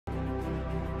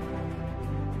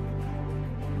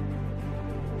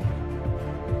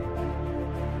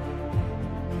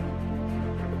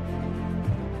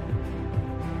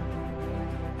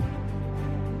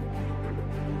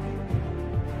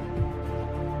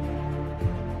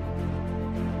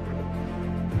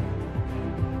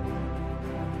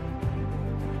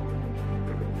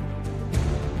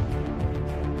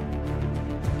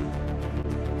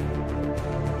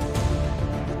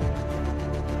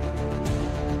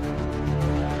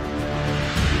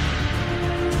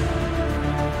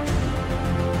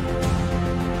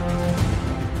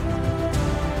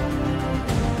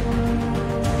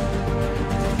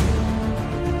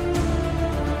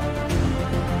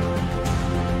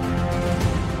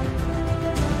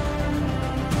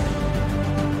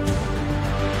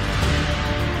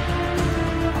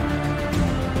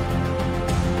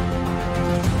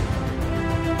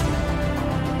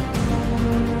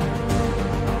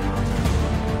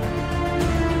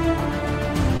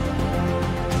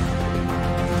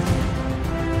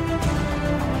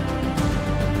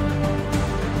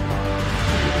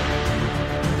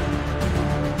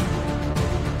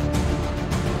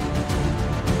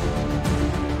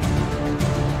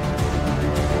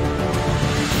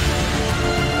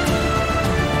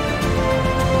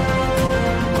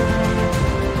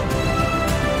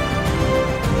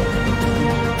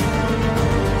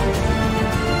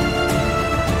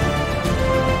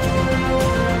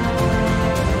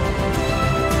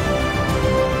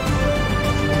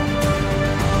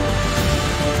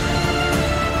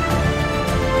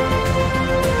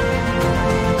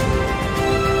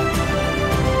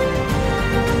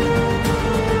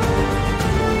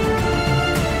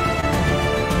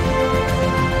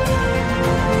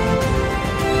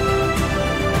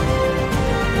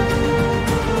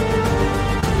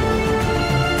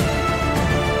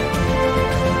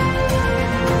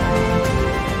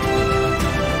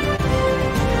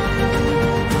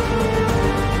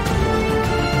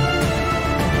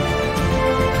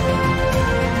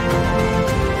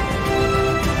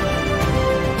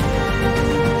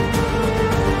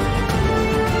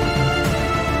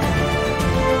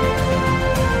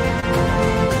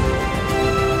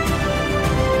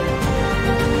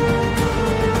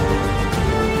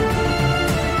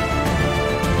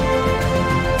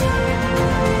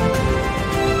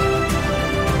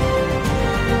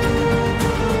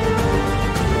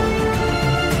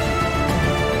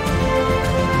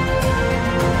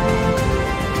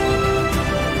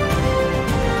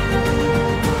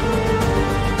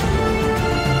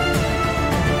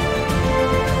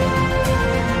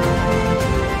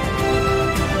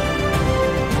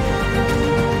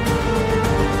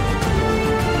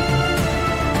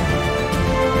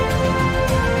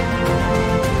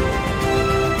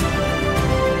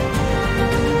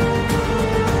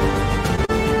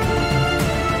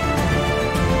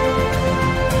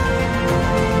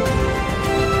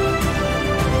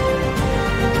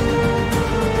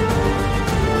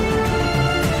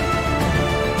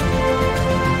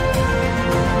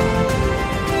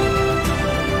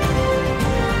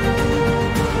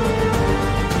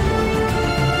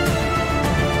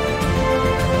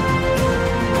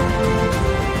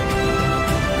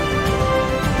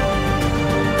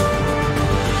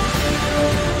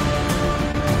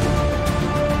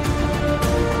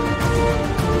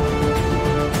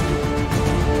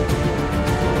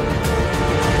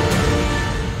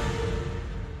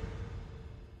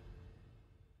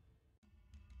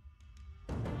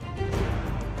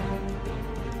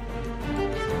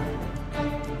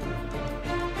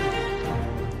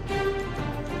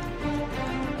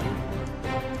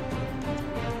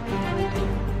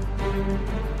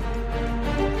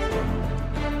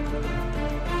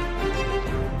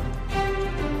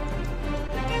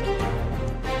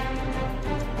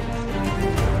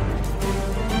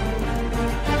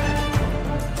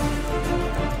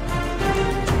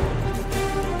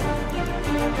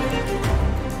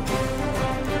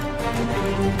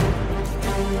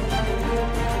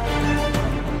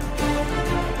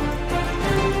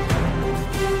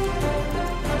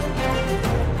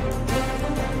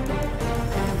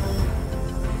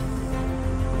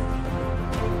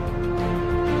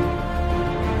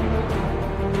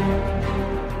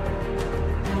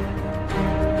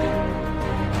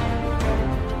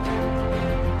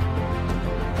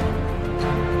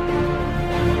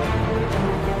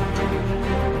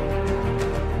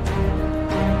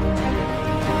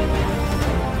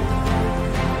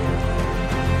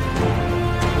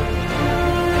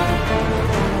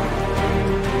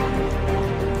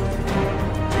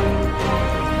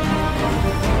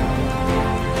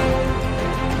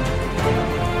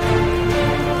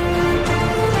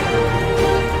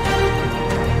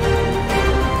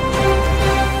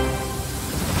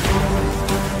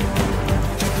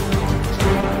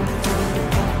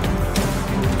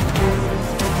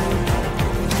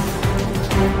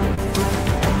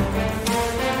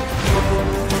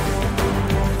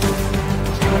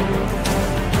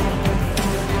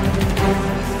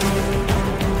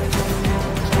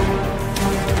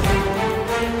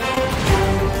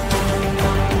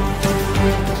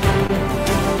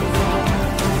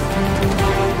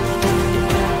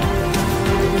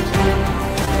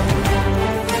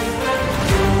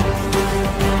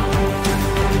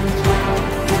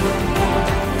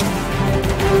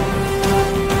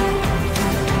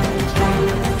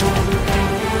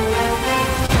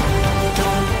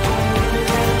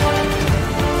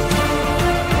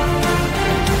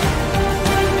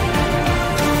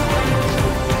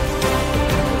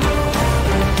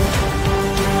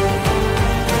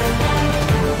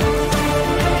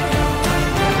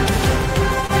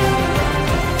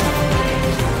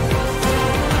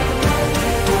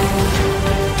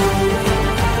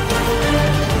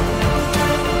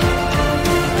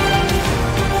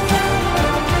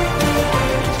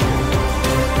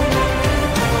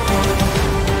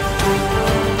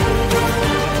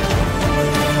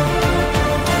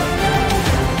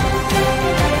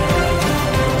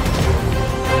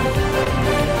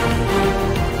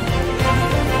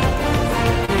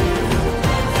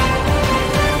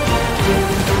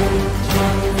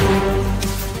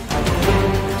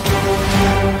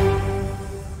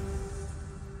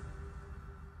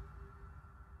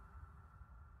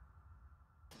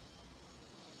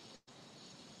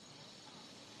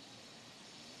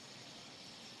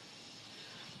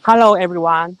Hello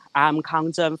everyone, I'm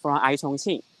Kang from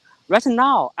iChongqing. Right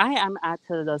now, I am at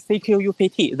the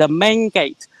CQUPT, the main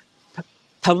gate,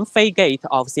 Tengfei Gate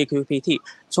of CQUPT,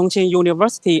 Chongqing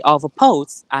University of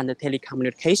Posts and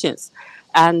Telecommunications.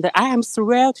 And I am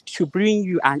thrilled to bring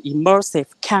you an immersive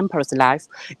campus life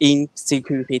in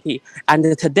CQUPT.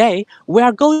 And today, we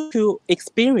are going to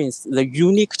experience the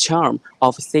unique charm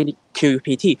of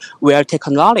CQUPT, where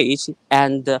technology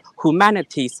and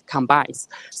humanities combines.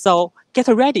 So get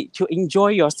ready to enjoy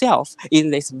yourself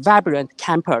in this vibrant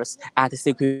campus at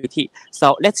CQUPT.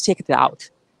 So let's check it out.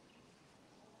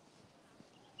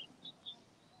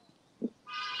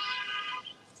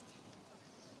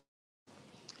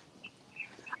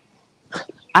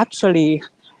 Actually,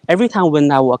 every time when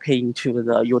I walk into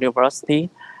the university,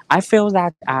 I feel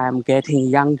that I'm getting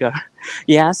younger.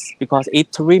 Yes, because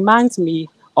it reminds me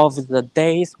of the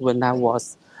days when I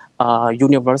was a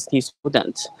university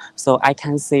student. So I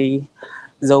can see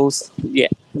those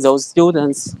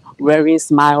students very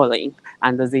smiling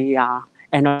and they are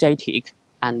energetic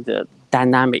and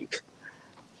dynamic.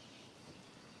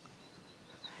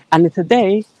 And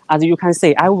today, as you can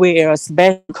see, I wear a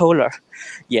special color.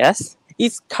 Yes,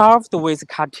 it's carved with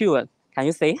cartoon. Can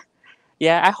you see?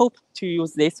 Yeah, I hope to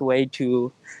use this way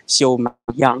to show my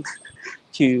young,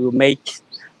 to make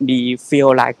me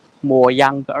feel like more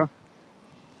younger.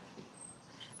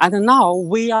 And now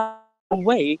we are on our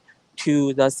way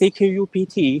to the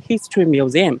CQUPT History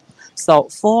Museum. So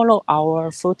follow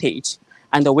our footage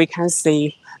and we can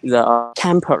see the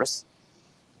campus.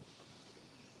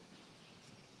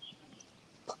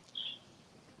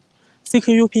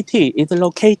 CQUPT is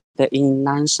located in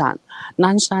Nanshan.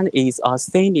 Nanshan is a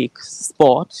scenic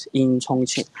spot in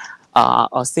Chongqing,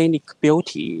 a scenic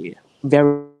beauty,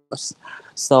 very famous.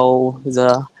 So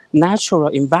the natural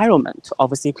environment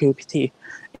of CQUPT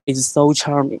is so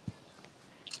charming.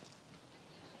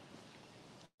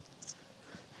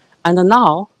 And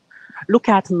now, look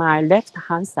at my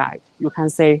left-hand side. You can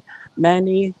see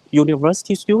many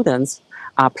university students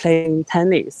are playing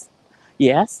tennis.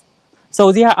 Yes.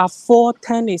 So there are 4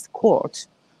 tennis courts.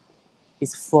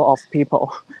 It's full of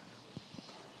people.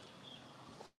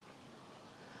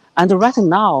 And right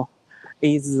now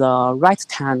is the right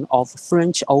time of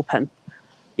French Open.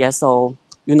 Yeah, so,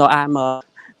 I'm a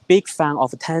big fan of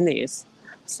tennis,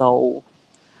 so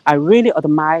I really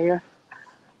admire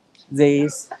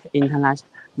these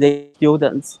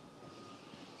students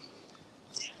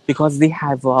because they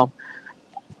have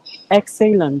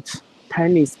excellent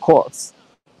tennis courts.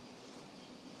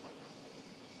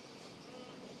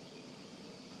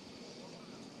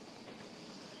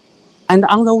 And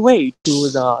on the way to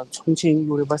the Chongqing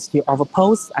University of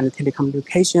Post and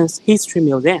Telecommunications History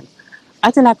Museum,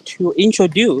 I'd like to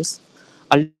introduce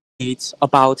a little bit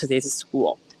about this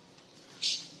school.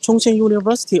 Chongqing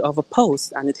University of Post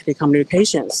and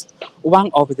Telecommunications, one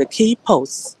of the key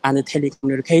posts and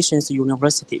telecommunications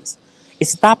universities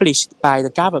established by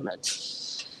the government,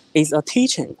 is a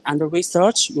teaching and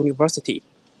research university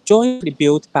jointly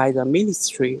built by the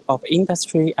Ministry of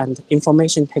Industry and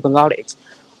Information Technology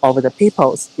of the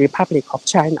People's Republic of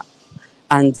China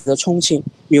and the Chongqing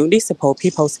Municipal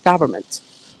People's Government,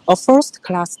 a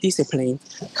first-class discipline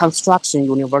construction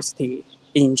university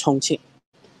in Chongqing.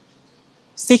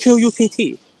 CQUPT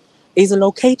is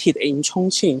located in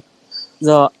Chongqing,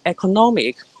 the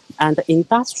economic and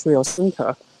industrial center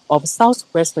of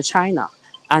southwest China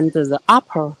and the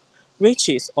upper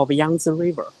reaches of Yangtze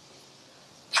River,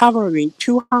 covering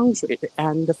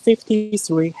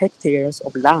 253 hectares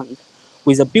of land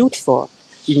with a beautiful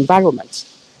environment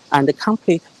and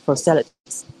complete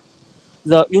facilities.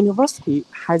 The university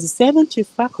has 70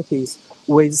 faculties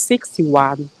with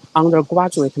 61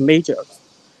 undergraduate majors,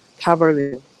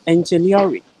 covering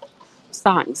engineering,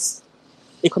 science,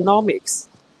 economics,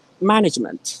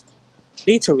 management,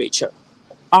 literature,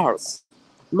 arts,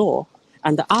 law,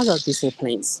 and other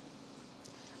disciplines.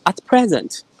 At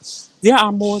present, there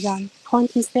are more than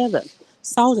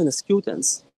 27,000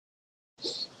 students,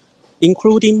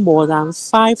 including more than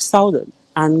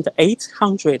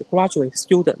 5,800 graduate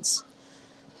students.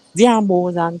 There are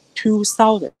more than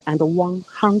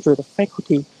 2,100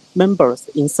 faculty members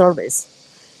in service,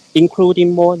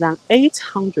 including more than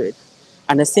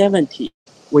 870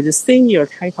 with senior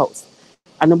titles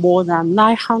and more than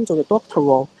 900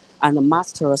 doctoral and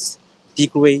master's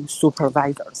degree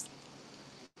supervisors.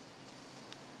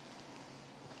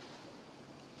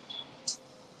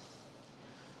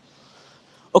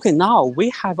 Okay, now we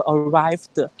have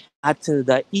arrived at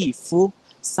the Yifu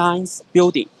Science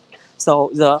Building. So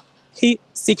the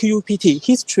CQUPT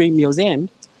History Museum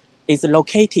is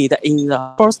located in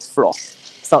the first floor.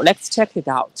 So let's check it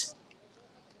out.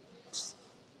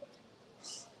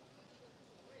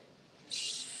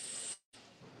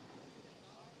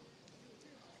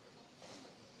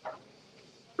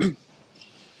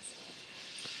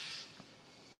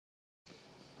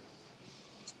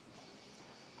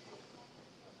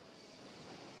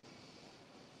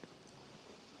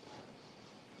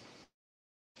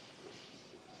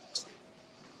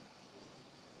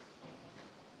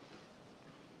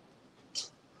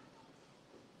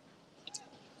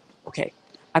 Okay,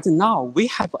 and now we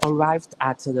have arrived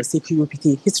at the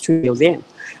CQUPT History Museum.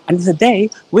 And today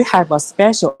we have a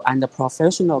special and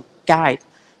professional guide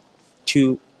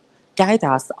to guide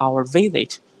us our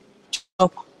visit to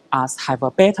help us have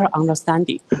a better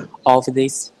understanding of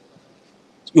this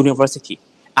university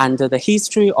and the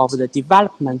history of the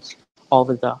development of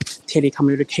the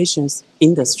telecommunications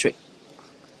industry.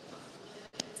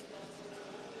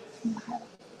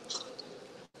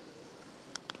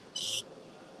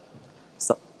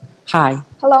 So, hi.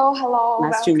 Hello, hello.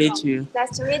 Nice to meet you.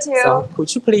 Nice to meet you. So,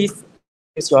 could you please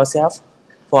introduce yourself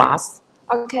for us?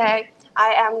 Okay,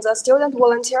 I am the student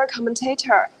volunteer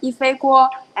commentator Yifei Guo,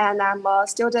 and I'm a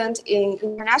student in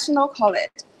International College.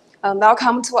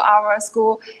 Welcome to our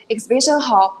school exhibition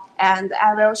hall, and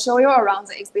I will show you around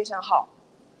the exhibition hall.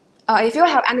 If you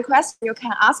have any questions, you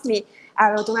can ask me.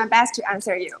 I will do my best to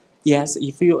answer you. Yes,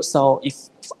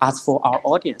 as for our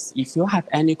audience, if you have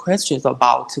any questions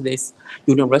about this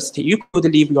university, you could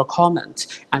leave your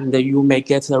comment and you may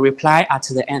get the reply at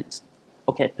the end.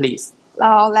 Okay, please.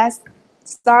 Now let's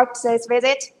start this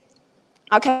visit.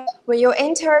 Okay, when you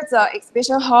enter the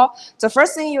exhibition hall, the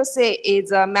first thing you see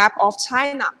is a map of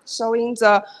China showing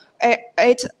the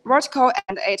 8 vertical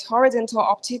and 8 horizontal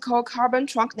optical carbon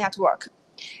trunk network.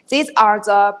 These are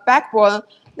the backbone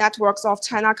networks of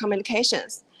China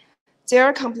communications.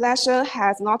 Their completion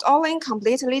has not only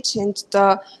completely changed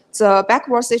the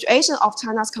backward situation of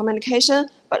China's communication,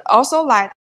 but also laid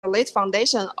the solid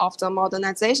foundation of the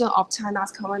modernization of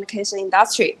China's communication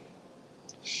industry.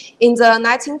 In the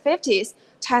 1950s,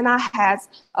 China has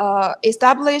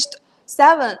established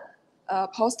 7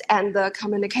 post and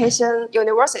communication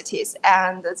universities,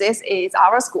 and this is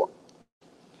our school.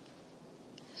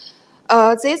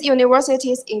 These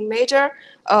universities in major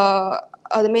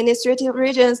administrative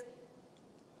regions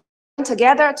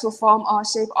together to form a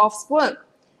shape of spoon.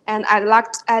 And I'd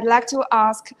like to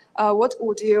ask, what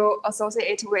would you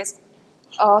associate with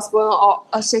a spoon or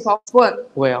a shape of spoon?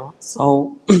 Well,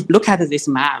 so look at this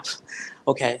map.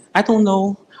 Okay, I don't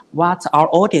know what our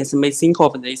audience may think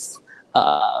of this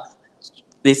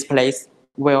place.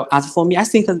 Well, as for me, I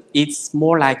think it's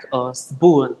more like a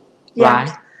spoon, Yeah.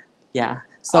 right? Yeah.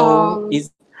 So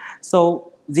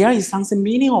there is something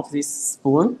meaning of this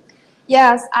spoon.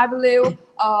 Yes, I believe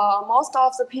most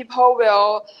of the people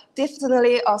will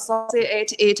definitely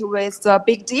associate it with the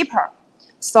Big Dipper.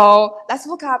 So let's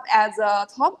look up at the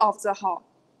top of the hall.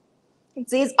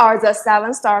 These are the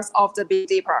 7 stars of the Big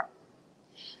Dipper.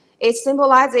 It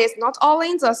symbolizes not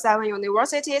only the 7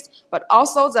 universities, but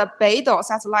also the Beidou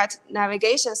satellite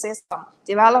navigation system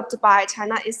developed by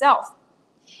China itself.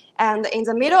 And in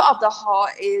the middle of the hall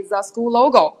is the school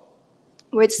logo,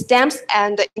 with stamps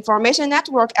and information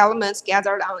network elements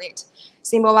gathered on it,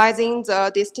 symbolizing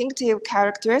the distinctive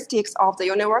characteristics of the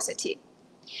university.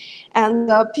 And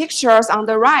the pictures on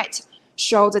the right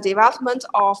show the development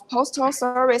of postal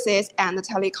services and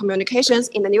telecommunications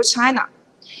in the new China.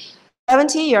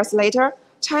 70 years later,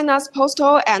 China's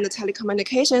postal and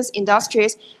telecommunications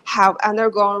industries have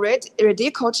undergone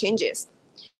radical changes.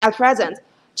 At present,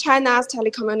 China's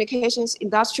telecommunications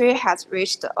industry has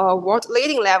reached a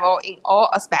world-leading level in all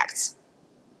aspects.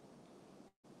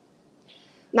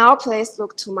 Now please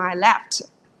look to my left.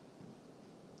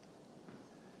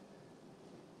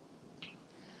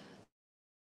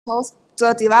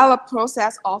 The development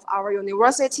process of our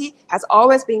university has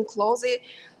always been closely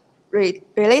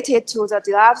related to the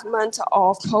development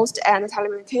of post and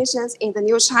telecommunications in the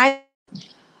new China.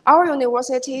 Our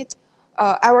university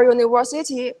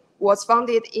was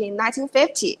founded in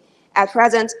 1950. At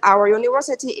present, our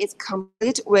university is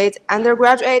complete with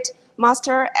undergraduate,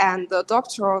 master, and the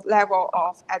doctoral level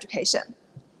of education.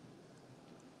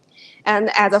 And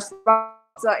at the front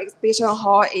of the exhibition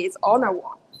hall is honor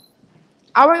wall.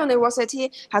 Our university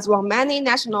has won many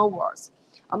national awards,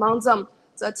 among them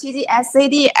the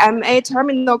TDSCD MA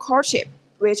Terminal Core Chip,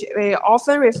 which we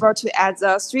often refer to as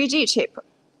the 3G chip,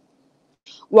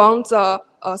 won the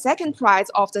second prize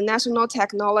of the National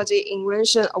Technology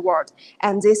Invention Award,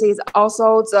 and this is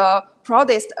also the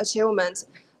proudest achievement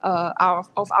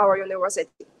of our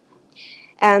university.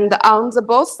 And on the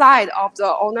both sides of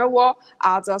the honor wall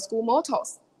are the school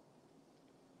mottos.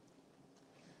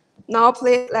 Now,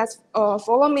 please let's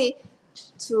follow me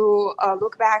to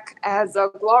look back at the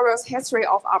glorious history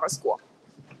of our school.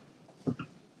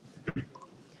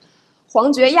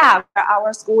 Huangjueya, where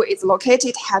our school is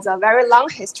located, has a very long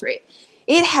history.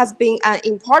 It has been an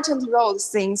important road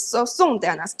since the Song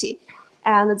Dynasty.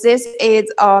 And this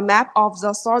is a map of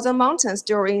the southern mountains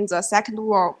during the Second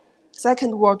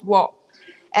World War.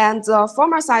 And the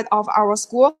former site of our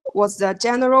school was the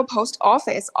General Post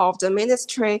Office of the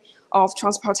Ministry of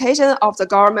Transportation of the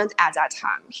government at that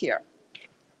time here.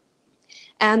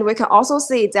 And we can also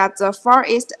see that the Far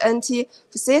East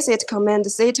Anti-Fascist Command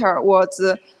Center was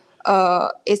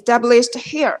established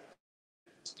here,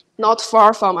 not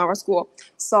far from our school.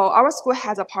 So our school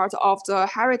has a part of the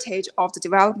heritage of the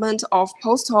development of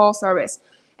postal service.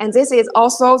 And this is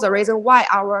also the reason why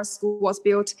our school was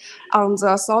built on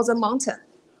the southern mountain.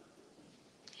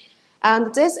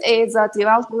 And this is the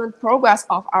development progress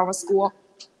of our school.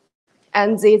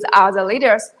 And these are the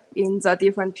leaders in the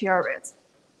different periods.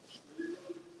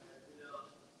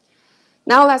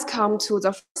 Now let's come to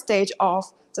the first stage of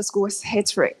the school's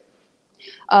history.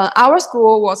 Our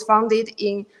school was founded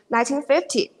in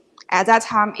 1950. At that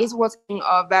time, it was in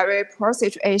a very poor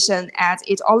situation as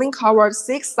it only covered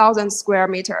 6,000 square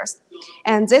meters.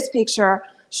 And this picture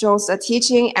shows the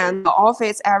teaching and the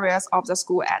office areas of the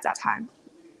school at that time.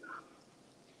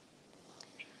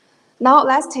 Now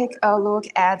let's take a look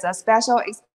at the special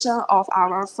exhibition of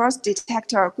our first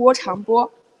detector, Guo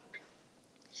Changbo.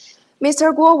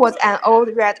 Mr. Guo was an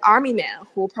old Red Army man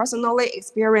who personally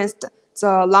experienced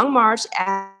the Long March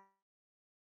and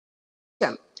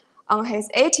on his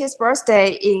 80th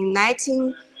birthday in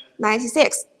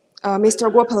 1996.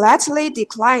 Mr. Guo politely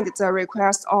declined the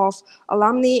request of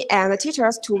alumni and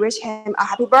teachers to wish him a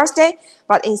happy birthday,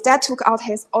 but instead took out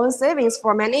his own savings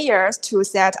for many years to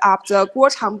set up the Guo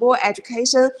Changbo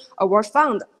Education Award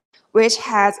Fund, which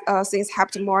has since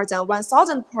helped more than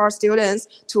 1,000 poor students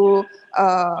to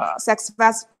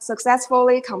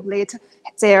successfully complete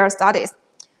their studies.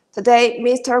 Today,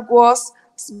 Mr. Guo's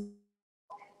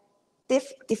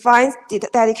defines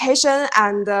dedication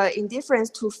and indifference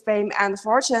to fame and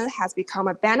fortune has become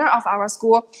a banner of our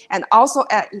school and also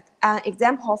an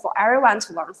example for everyone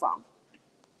to learn from.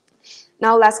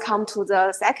 Now let's come to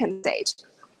the second stage.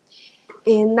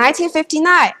 In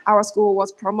 1959, our school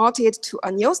was promoted to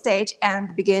a new stage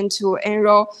and began to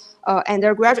enroll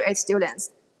undergraduate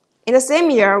students. In the same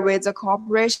year, with the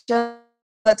cooperation of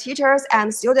the teachers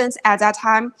and students at that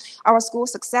time, our school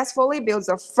successfully built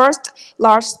the first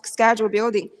large-scale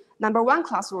building, #1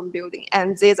 classroom building,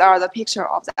 and these are the pictures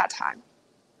of that time.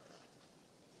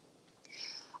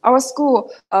 Our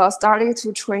school started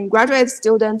to train graduate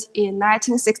students in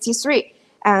 1963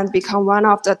 and become one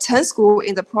of the 10 schools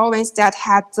in the province that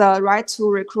had the right to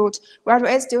recruit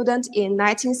graduate students in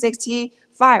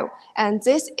 1965. And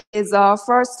this is the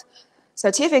first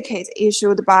certificate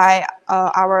issued by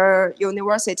our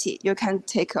university. You can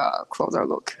take a closer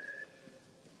look.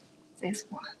 This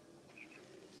one.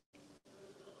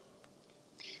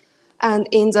 And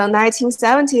in the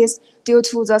 1970s, due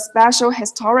to the special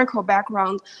historical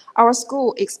background, our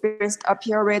school experienced a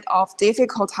period of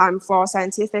difficult time for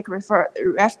scientific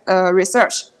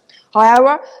research.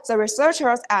 However, the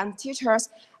researchers and teachers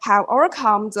have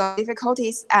overcome the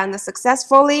difficulties and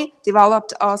successfully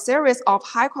developed a series of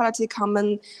high-quality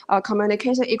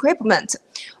communication equipment,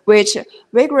 which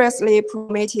vigorously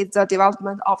promoted the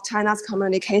development of China's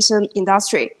communication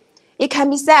industry. It can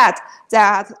be said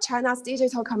that China's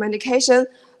digital communication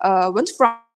went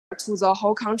from to the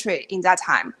whole country in that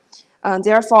time.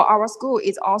 Therefore, our school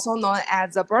is also known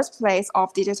as the birthplace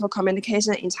of digital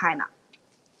communication in China.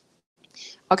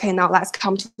 Okay, now let's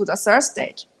come to the third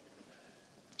stage.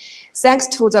 Thanks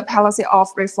to the policy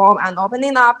of reform and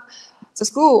opening up, the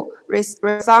school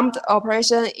resumed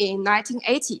operation in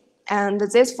 1980. And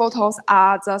these photos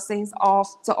are the scenes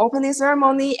of the opening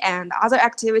ceremony and other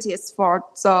activities for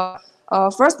the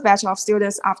first batch of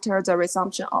students after the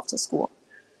resumption of the school.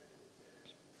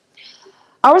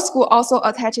 Our school also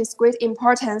attaches great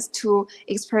importance to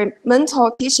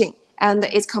experimental teaching and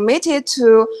is committed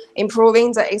to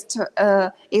improving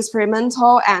the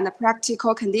experimental and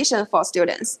practical conditions for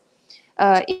students.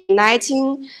 In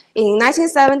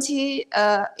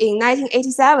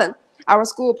 1987, our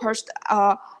school purchased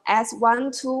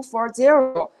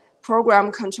S1240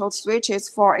 program-controlled switches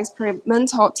for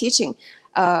experimental teaching,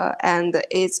 and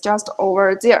it's just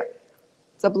over there,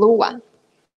 the blue one.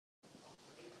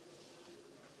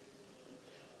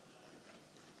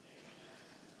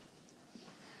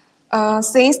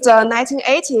 Since the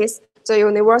 1980s, the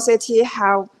university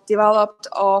have developed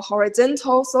a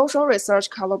horizontal social research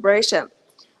collaboration.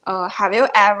 Have you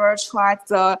ever tried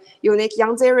the unique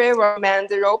Yangtze River manned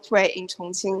ropeway in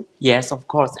Chongqing? Yes, of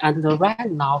course. And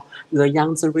right now, the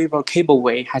Yangtze River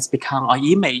cableway has become an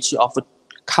image of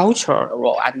culture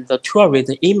and the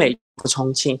tourism image of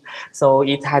Chongqing. So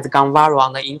it has gone viral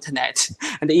on the internet,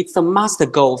 and it's a must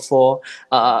go for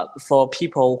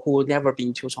people who never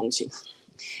been to Chongqing.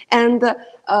 And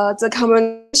the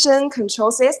communication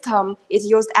control system is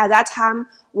used at that time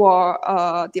were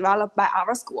developed by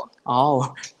our school.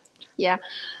 Oh. Yeah.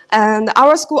 And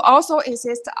our school also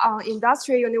insists on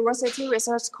industry-university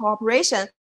research cooperation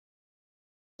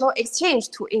exchange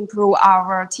to improve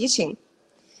our teaching.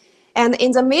 And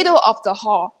in the middle of the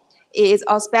hall is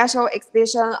a special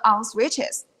exhibition on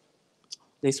switches.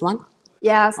 This one?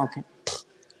 Yes. Okay.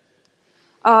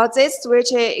 This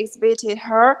switch exhibited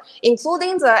here,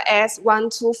 including the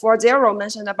S1240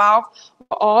 mentioned above,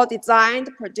 were all designed,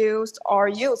 produced, or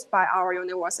used by our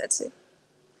university.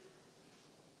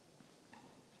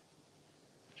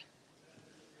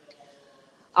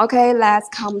 Okay, let's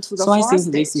come to the fourth stage. So I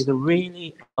think this is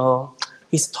really a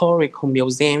historical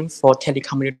museum for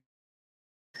telecommunications.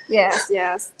 Yes,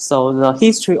 yes. So the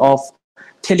history of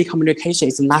telecommunication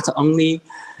is not only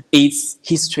its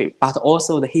history, but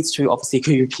also the history of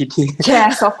CQUPT.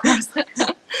 Yes, of course.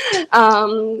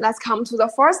 Let's come to the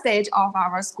fourth stage of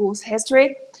our school's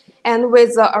history. And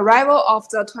with the arrival of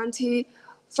the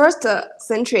 21st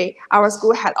century, our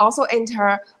school had also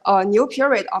entered a new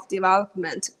period of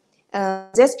development.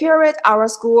 This period, our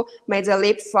school made the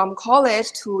leap from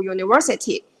college to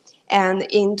university. And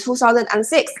in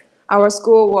 2006, our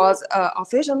school was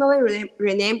officially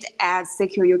renamed as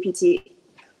CQUPT.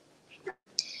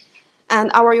 And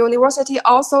our university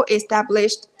also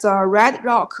established the Red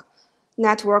Rock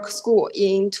Network School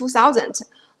in 2000,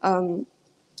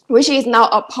 which is now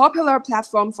a popular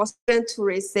platform for students to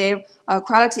receive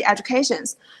quality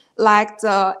educations, like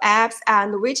the apps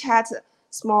and WeChat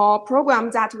small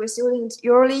programs that we students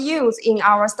usually use in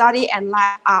our study and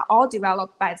life are all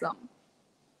developed by them.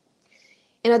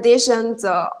 In addition,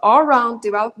 the all-round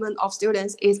development of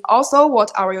students is also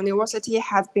what our university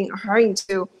has been adhering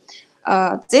to.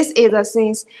 This is the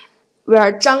things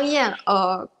where Zhang Yan,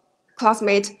 a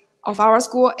classmate of our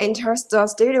school, enters the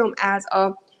stadium as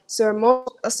a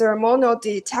ceremonial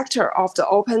detector of the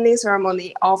opening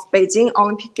ceremony of Beijing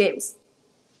Olympic Games.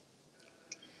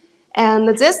 And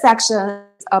this section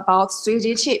is about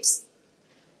 3G chips.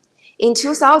 In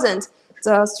 2000,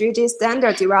 the 3G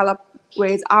standard developed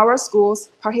with our school's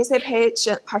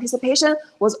participation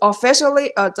was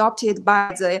officially adopted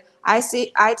by the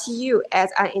ITU as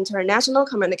an international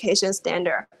communication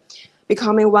standard,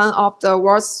 becoming one of the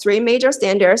world's 3 major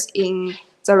standards in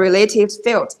the related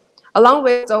field, along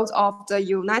with those of the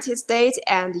United States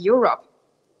and Europe.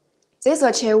 This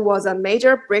achievement was a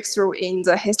major breakthrough in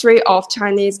the history of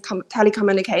Chinese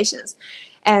telecommunications.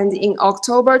 And in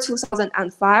October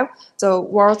 2005, the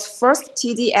world's first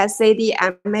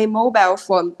TD-SCDMA mobile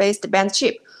phone-based band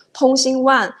chip, Chongqing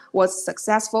 1, was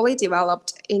successfully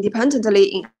developed independently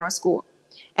in our school.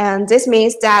 And this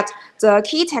means that the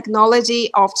key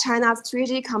technology of China's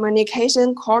 3G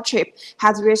communication core chip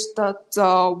has reached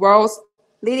the world's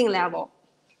leading level.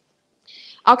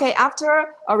 Okay,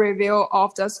 after a review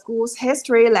of the school's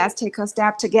history, let's take a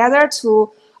step together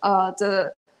to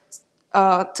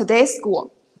today's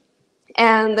school.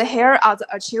 And here are the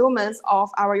achievements of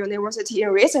our university in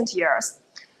recent years.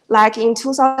 Like in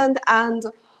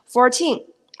 2014,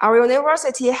 our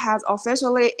university has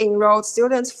officially enrolled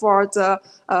students for the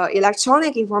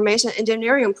Electronic Information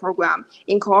Engineering program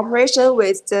in cooperation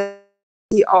with the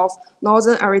University of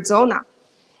Northern Arizona.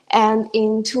 And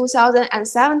in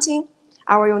 2017,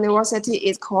 our university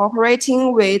is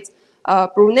cooperating with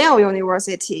Brunel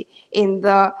University in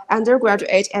the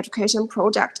undergraduate education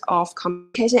project of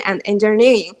communication and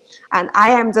engineering, and I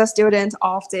am the student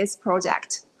of this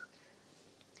project.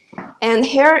 And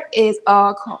here is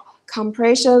a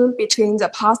comparison between the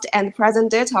past and present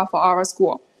data for our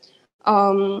school.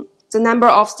 The number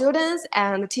of students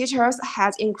and teachers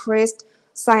has increased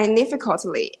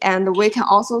significantly, and we can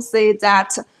also see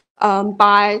that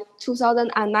by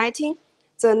 2019,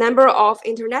 the number of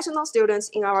international students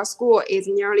in our school is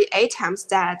nearly 8 times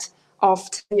that of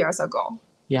 10 years ago.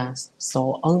 Yes,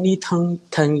 so only 10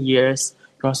 years,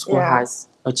 your school has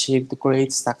achieved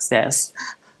great success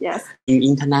in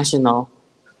international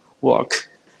work.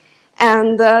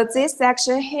 And this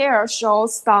section here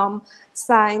shows some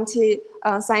scientific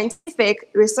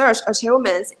research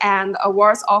achievements and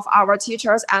awards of our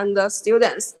teachers and the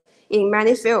students in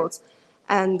many fields,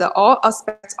 and all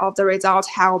aspects of the result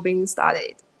have been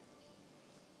studied.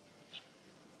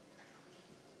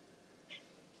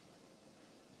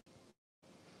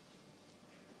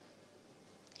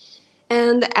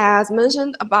 And as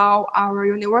mentioned above, our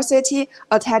university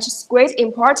attaches great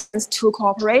importance to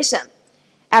cooperation.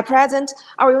 At present,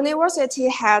 our university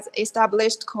has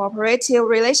established cooperative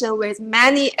relations with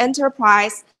many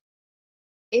enterprise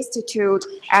institutes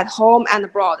at home and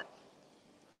abroad.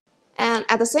 And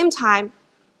at the same time,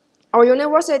 our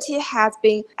university has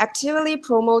been actively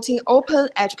promoting open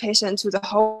education to the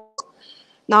whole.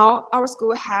 Now, our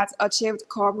school has achieved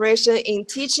cooperation in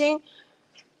teaching,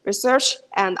 research,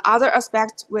 and other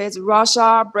aspects with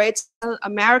Russia, Britain,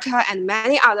 America, and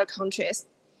many other countries.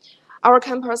 Our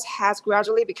campus has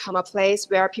gradually become a place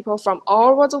where people from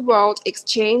all over the world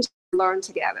exchange and learn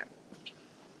together.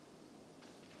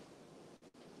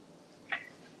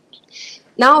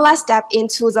 Now let's step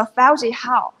into the 5G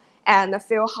hall and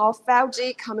feel how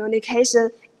 5G communication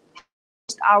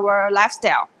changed our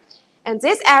lifestyle. And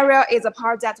this area is a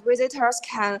part that visitors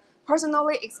can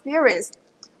personally experience,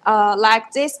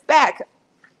 like this bag.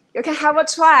 You can have a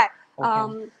try.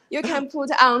 Okay. You can put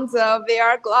on the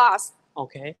VR glass.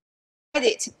 Okay.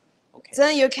 It. Okay.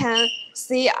 Then you can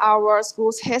see our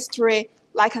school's history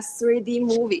like a 3D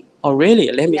movie. Oh,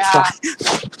 really? Let me try.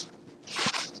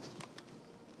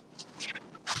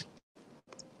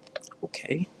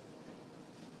 Okay.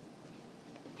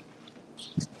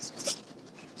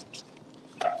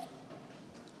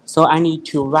 So I need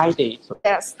to write it.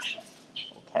 Yes.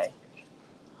 Okay.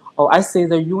 Oh, I see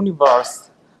the universe.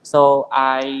 So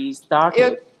I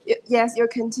started. Yes, you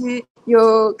continue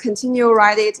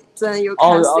write it, then you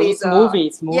can see it's moving.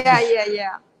 It's moving.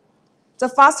 Yeah. The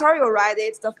faster you write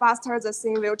it, the faster the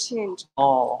scene will change.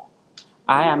 Oh,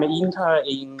 I am enter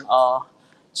in a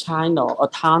channel, a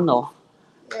tunnel.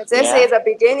 Yeah, this is the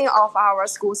beginning of our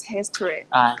school's history.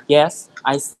 Yes,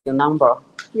 I see the number.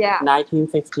 Yeah.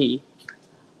 1950.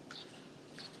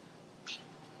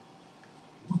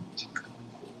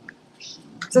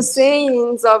 The scene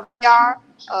in the VR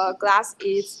glass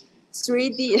is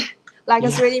 3D, like a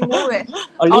 3D movie.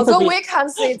 Although we can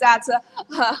see that,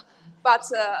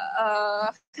 but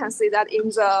can see that in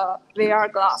the VR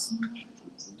glass.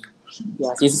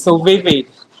 Yes, it's so vivid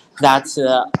that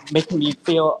makes me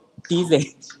feel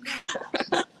dizzy.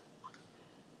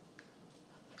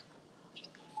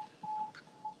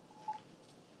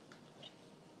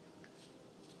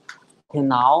 Okay,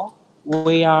 now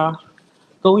we are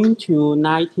going to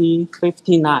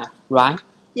 1959, right?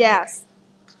 Yes.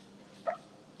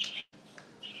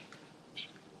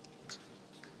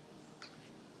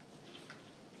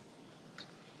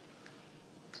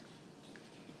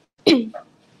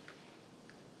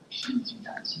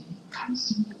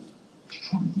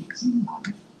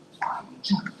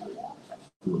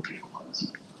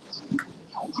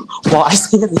 Well, I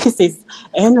think this is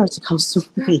energy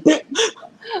consuming.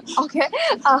 Okay.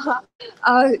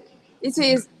 It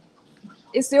is.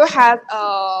 It still has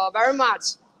very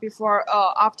much before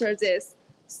after this.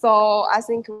 So I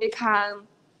think we can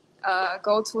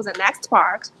go to the next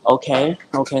part. Okay,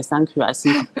 thank you. I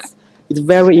think it's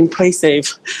very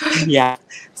impressive. Yeah,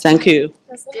 thank you.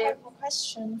 Because we have a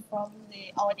question from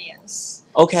the audience.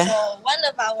 Okay. So one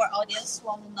of our audience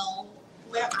want to know,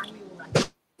 where are you right? Is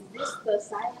this the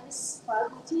science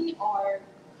faculty or?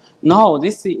 No,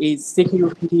 this is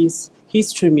CQUPT's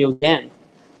History Museum.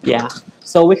 Yeah,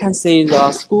 so we can see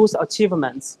the school's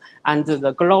achievements and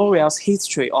the glorious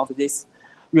history of this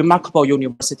remarkable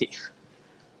university.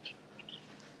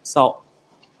 So,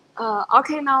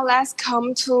 Okay, now let's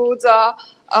come to the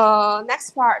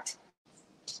next part.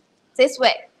 This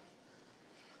way.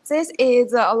 This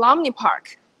is the alumni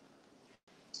park.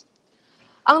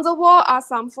 On the wall are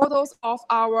some photos of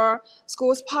our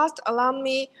school's past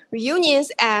alumni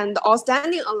reunions and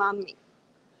outstanding alumni.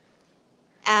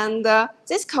 And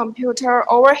this computer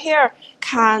over here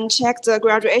can check the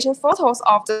graduation photos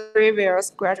of the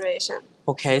previous graduation.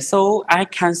 okay, so I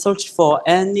can search for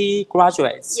any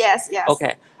graduates. Yes, yes.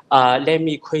 Okay, let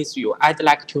me quiz you. I'd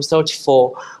like to search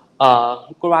for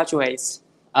graduates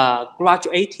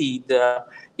graduated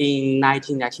in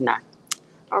 1999.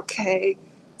 Okay,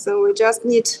 so we just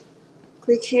need to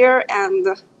click here, and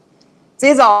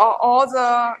these are all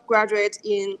the graduates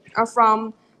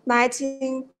from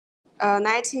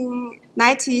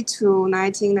 1990 to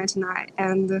 1999.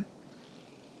 And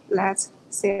let's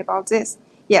see about this.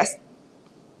 Yes,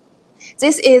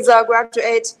 this is a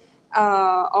graduate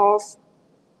of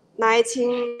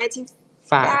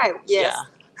 1995. Yes. Yeah.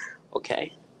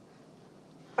 Okay.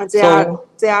 They are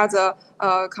the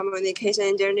communication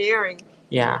engineering.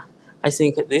 Yeah, I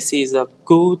think this is a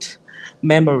good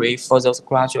memory for those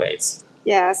graduates.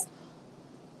 Yes.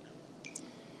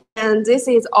 And this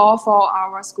is all for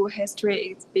our school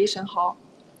history exhibition hall.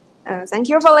 Thank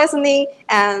you for listening.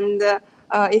 And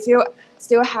if you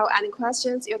still have any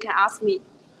questions, you can ask me.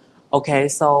 Okay,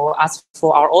 so as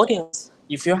for our audience,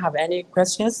 if you have any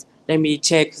questions, let me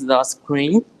check the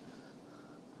screen.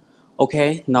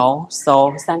 Okay, no.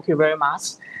 So thank you very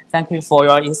much. Thank you for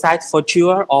your insightful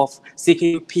tour of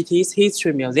CQPT's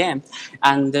History Museum,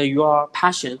 and your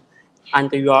passion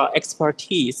and your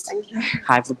expertise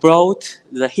have brought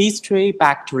the history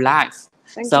back to life.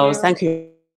 Thank you.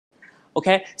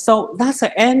 Okay, so that's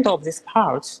the end of this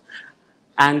part.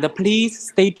 And please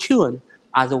stay tuned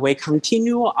as we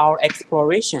continue our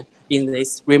exploration in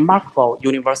this remarkable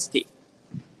university.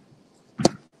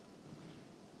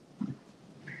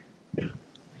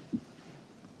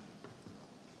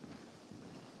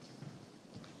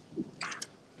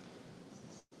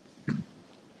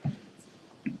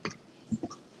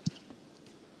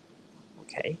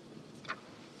 Okay.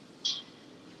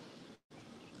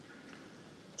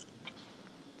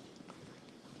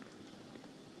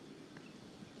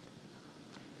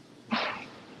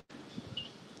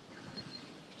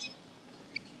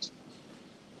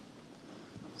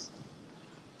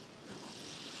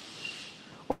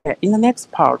 Okay, in the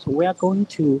next part, we are going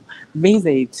to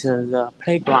visit the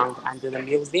playground and the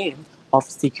museum of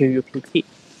CQUPT.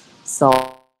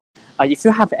 So, if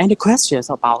you have any questions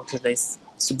about this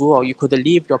school, you could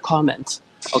leave your comment.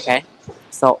 Okay,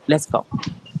 so let's go.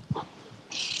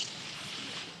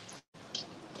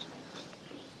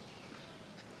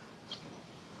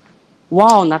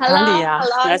 Wow, Natalia.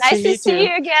 Hello. Nice to see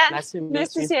you again. Nice to meet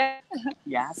Nice to you. see you.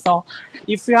 Yeah, so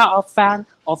if you are a fan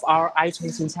of our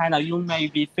iChongqing channel, you may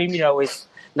be familiar with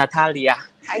Natalia.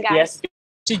 Hi, guys. Yes,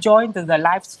 she joined the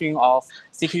live stream of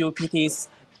CQUPT's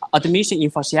admission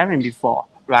info sharing before,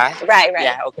 right? Right.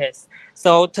 Yeah, okay.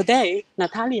 So today,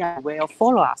 Natalia will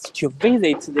follow us to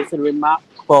visit this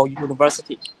remarkable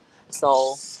university.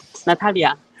 So,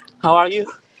 Natalia, how are you?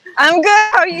 I'm good.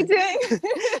 How are you doing?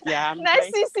 Yeah, I'm Nice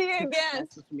great. to see you again.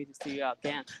 Nice to meet you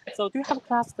again. So, do you have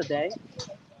class today?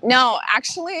 No,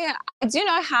 actually, I do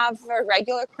not have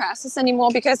regular classes anymore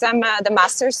because I'm the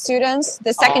master's student,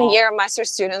 the second year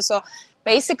master's student. So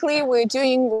basically, we're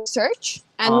doing research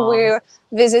and we're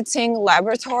visiting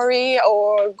laboratory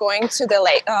or going to the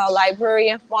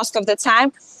library most of the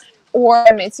time. or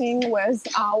a meeting with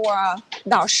our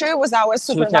导师, with our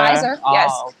supervisor. Tutor.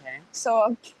 Yes. Oh, okay.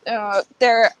 So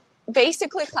they're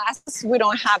basically classes we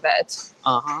don't have it.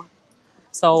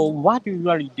 So what do you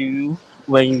really do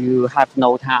when you have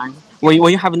no time? When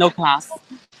you have no class?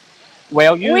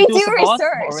 Well, you We do do support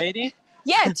research. already?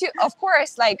 Yeah, of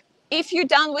course. Like if you're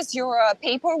done with your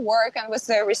paperwork and with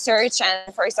the research,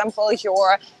 and for example,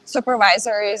 your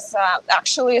supervisor is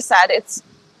actually said it's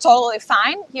totally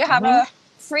fine. You have a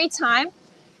free time,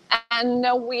 and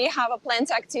we have a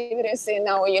plenty activities in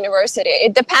our university.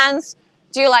 It depends.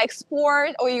 Do you like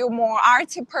sport or you're more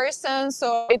arty person?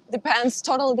 So it depends.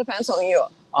 Totally depends on you.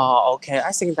 Oh, okay.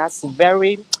 I think that's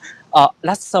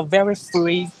that's a very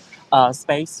free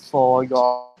space for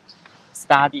your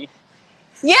study.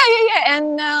 Yeah.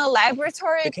 And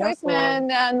laboratory Be careful.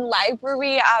 equipment and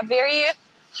library are very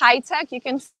high tech. You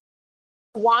can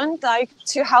want like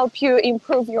to help you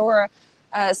improve your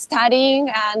studying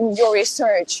and your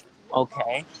research.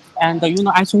 Okay. And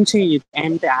iChongqing is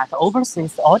aimed at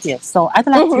overseas audience. So I'd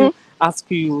like to ask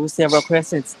you several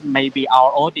questions. Maybe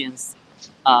our audience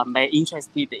may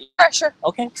interested in. Sure.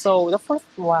 Okay. So the first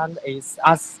one is,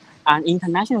 as an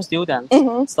international student,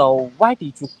 so why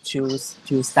did you choose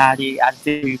to study at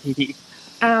CQUPT?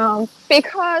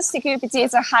 Because CQUPT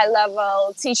is a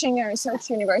high-level teaching and research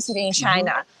university in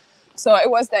China. So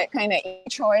it was that kind of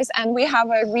choice. And we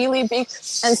have a really big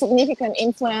and significant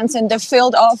influence in the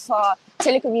field of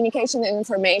telecommunication and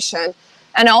information.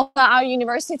 And also our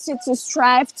university to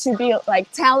strive to be like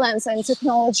talents and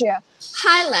technology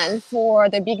highland for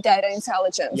the big data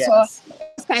intelligence. Yes. So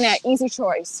it's kind of easy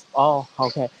choice. Oh,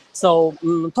 okay. So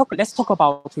let's talk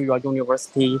about your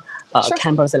university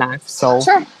campus life. So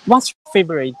what's your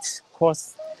favorite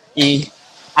course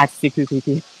at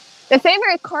CQUPT? The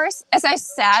favorite course, as I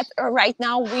said, right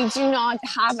now we do not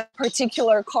have a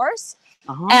particular course.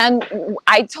 And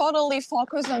I totally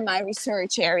focus on my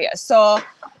research area. So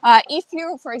if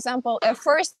you're, for example, a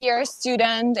first year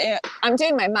student, I'm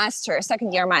doing my master,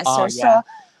 second year master. So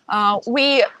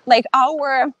we like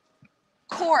our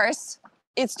course,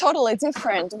 it's totally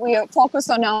different. We focus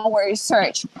on our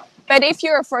research. But if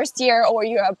you're a first year or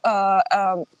you're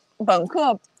a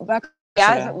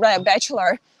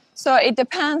bachelor, so it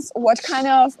depends what kind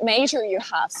of major you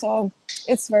have. So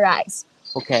it's varies.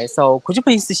 Okay, so could you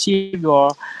please share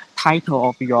your title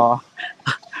of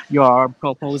your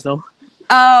proposal?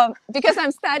 Because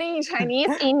I'm studying Chinese,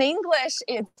 in English,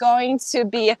 it's going to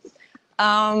be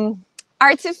how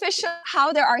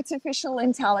the artificial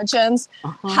intelligence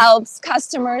helps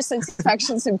customer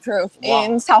satisfaction improve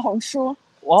in Xiaohongshu.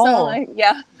 Wow. So,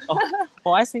 yeah.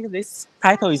 I think this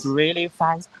title is really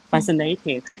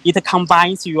fascinating. It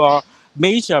combines your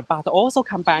major, but also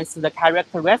combines the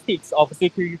characteristics of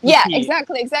CQUPT. Yeah,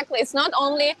 exactly. It's not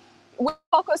only we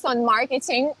focus on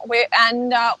marketing,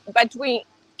 but we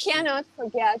cannot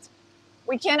forget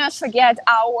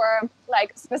our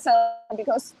like special,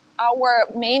 because our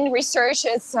main research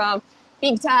is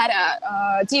big data,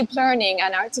 deep learning,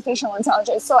 and artificial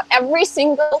intelligence. So every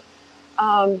single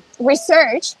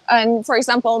research, and for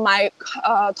example, my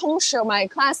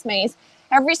classmates,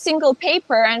 every single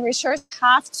paper and research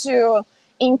have to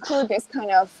include this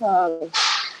kind of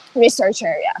research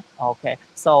area. Okay,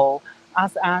 so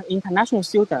as an international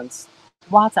student,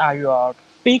 what are your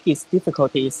biggest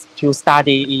difficulties to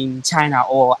study in China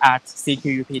or at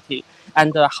CQUPT?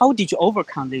 And how did you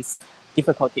overcome these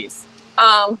difficulties?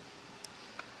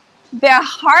 The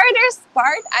hardest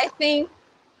part, I think,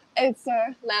 it's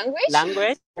language.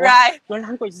 Language? Right. Your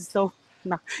language is so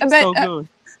But, good.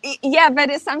 Yeah,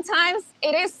 but sometimes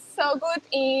it is so good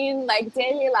in like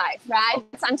daily life, right?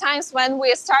 Sometimes when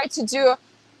we start to do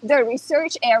the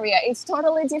research area, it's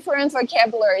totally different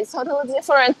vocabulary. It's totally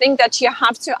different thing that you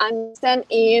have to understand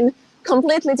in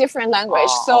completely different language.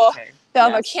 The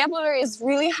vocabulary is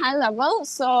really high level.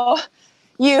 So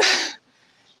you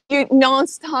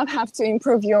non-stop have to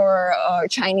improve your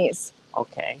Chinese.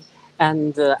 Okay.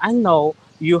 And I know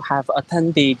you have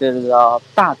attended the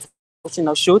dance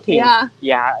shooting.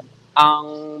 Yeah.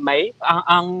 On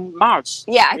March.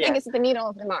 Yeah, I think it's the middle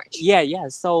of the March. Yeah.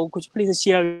 So could you please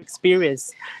share your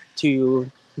experience to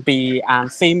be a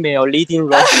female leading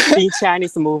role in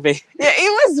Chinese movie? Yeah,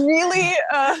 it was really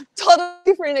a totally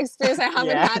different experience. I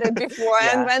haven't had it before.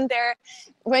 And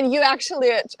when you actually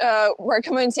were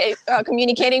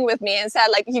communicating with me and said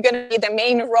like you're gonna be the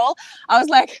main role, I was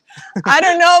like, I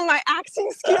don't know, my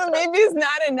acting skill maybe is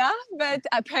not enough, but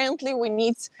apparently we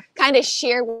need to kind of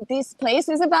share what this place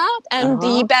is about and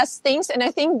the best things. And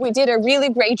I think we did a really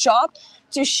great job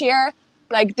to share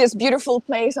like this beautiful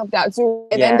place of that zoo.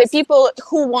 And the people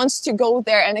who wants to go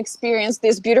there and experience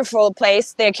this beautiful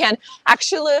place, they can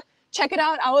actually check it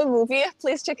out, our movie.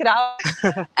 Please check it out.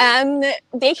 And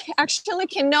they actually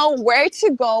can know where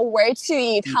to go, where to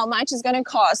eat, how much it's gonna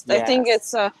cost. I think it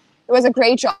was a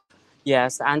great job.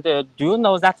 Yes, and do you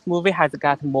know that movie has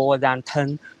got more than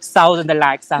 10,000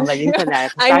 likes on the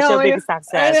internet? I Such know, a big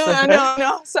success. I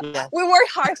know. So we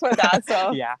worked hard for that.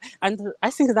 So yeah, and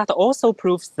I think that also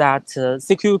proves that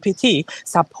CQPT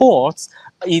supports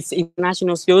its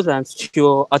international students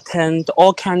to attend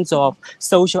all kinds of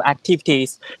social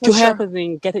activities to help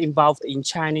them get involved in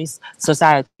Chinese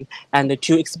society and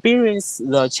to experience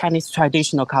the Chinese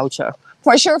traditional culture.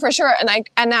 For sure.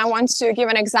 And I want to give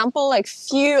an example. Like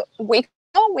few weeks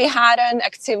ago, we had an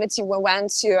activity. We went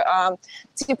to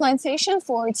tea plantation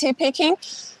for tea picking.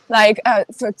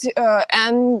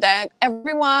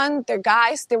 Everyone, the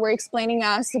guys, they were explaining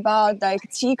us about like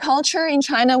tea culture in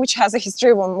China, which has a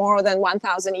history of more than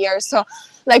 1,000 years. So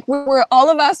like we were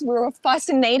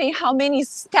fascinated how many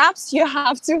steps you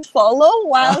have to follow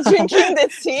while drinking the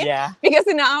tea. Because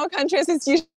in our countries, it's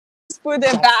usually put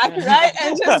it back, right,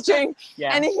 and just drink.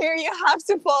 And here you have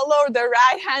to follow. The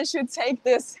right hand should take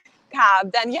this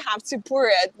cup, then you have to pour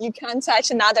it. You can't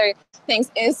touch another things.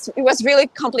 It was really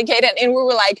complicated, and we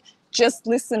were like just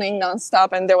listening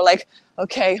nonstop, and they were like,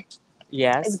 "Okay,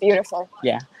 it's beautiful."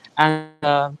 Yeah,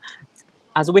 and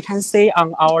as we can see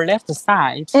on our left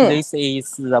side, this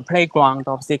is the playground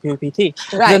of CQPT.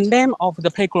 The name of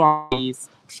the playground is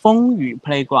Fengyu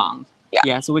Playground.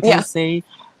 So we can see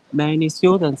many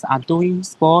students are doing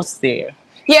sports there.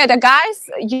 Yeah, the guys,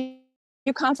 you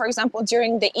come, for example,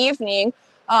 during the evening,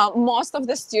 most of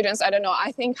the students, I don't know,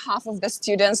 I think half of the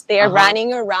students, they're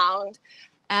running around.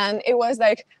 And it was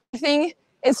like, I think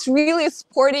it's really a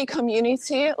sporty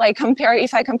community. Like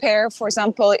if I compare, for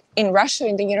example, in Russia,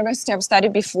 in the university I've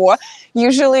studied before,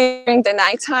 usually during the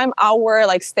nighttime, our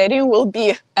like stadium will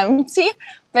be empty.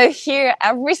 But here,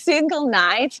 every single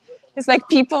night, it's like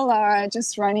people are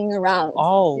just running around.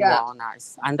 Oh, wow,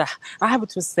 nice. And I have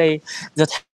to say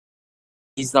that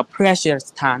is a precious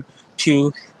time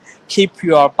to keep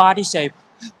your body shape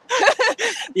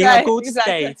in a good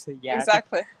state.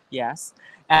 Exactly. Yes.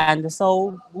 And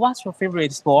so what's your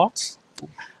favorite sport? Do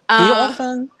you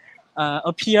often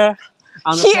appear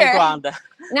on the playground?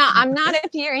 No, I'm not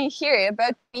appearing here,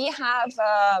 but we have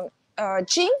a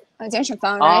gym, a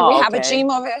right? We have a gym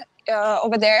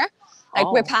over there. Like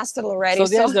we passed it already. So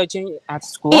there's a gym at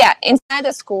school? Yeah, inside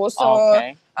the school.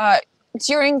 So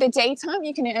during the daytime,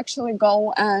 you can actually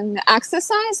go and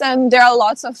exercise. And there are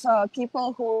lots of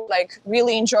people who like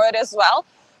really enjoy it as well.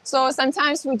 So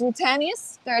sometimes we do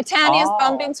tennis. There are tennis,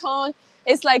 badminton.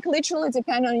 It's like literally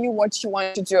depend on you what you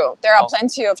want to do. There are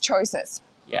plenty of choices.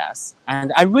 Yes,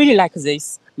 and I really like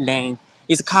this lane.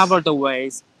 It's covered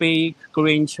with big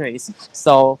green trees.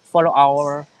 So follow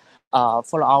our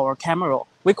camera,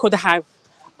 we could have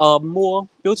a more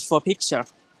beautiful picture.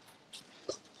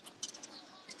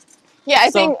 Yeah,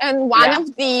 I think, and one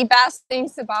of the best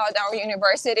things about our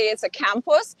university is a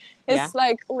campus. It's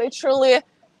like literally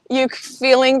you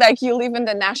feeling like you live in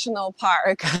the national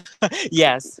park.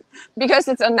 Yes. Because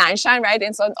it's a Nanshan, right?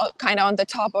 It's kind of on the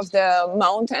top of the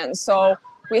mountain. So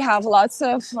we have lots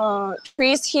of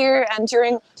trees here. And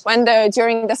during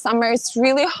the summer it's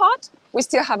really hot, we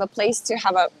still have a place to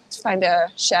find a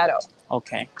shadow.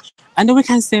 Okay. And we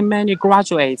can see many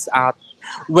graduates are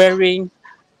wearing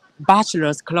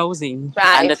bachelor's clothing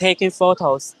and taking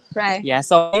photos. Right. Yeah.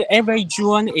 So every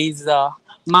June is a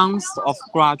month of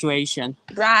graduation.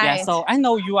 Right. Yeah. So I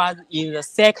know you are in the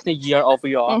second year of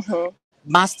your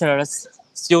master's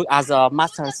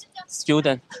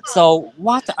student. So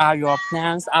what are your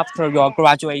plans after your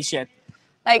graduation?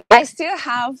 Like I still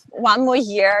have one more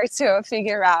year to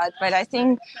figure out, but I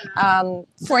think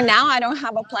for now I don't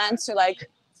have a plan to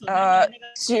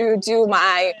to do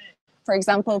my, for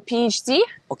example, PhD.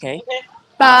 Okay.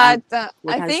 But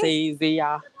we can see they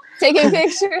are taking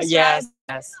pictures. Yes.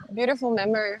 Beautiful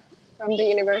memory from the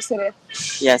university.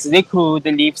 Yes, they could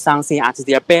leave something at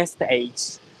their best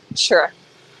age. Sure.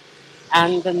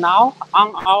 And now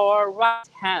on our right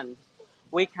hand,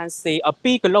 we can see a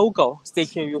big logo,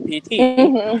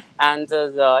 CQUPT, and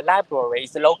the library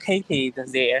is located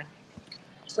there.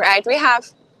 Right. We have,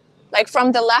 like,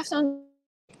 from the left on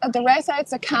the right side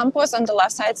is a campus, on the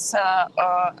left side is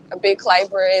a big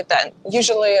library that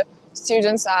usually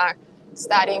students are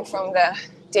studying from the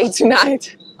day to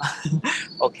night.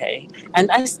 Okay. And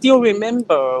I still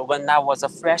remember when I was a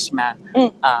freshman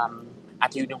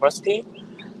at university,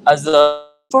 as the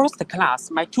first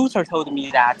class, my tutor told me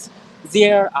that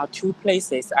there are two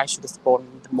places I should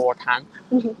spend more time.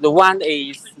 The one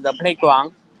is the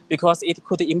playground, because it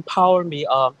could empower me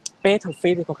a better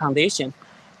physical condition.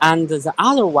 And the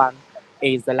other one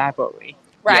is the library.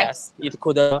 Right. Yes, it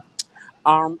could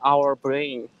arm our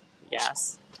brain.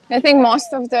 Yes. I think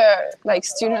most of the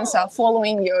students are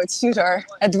following your tutor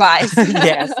advice.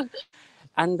 Yes.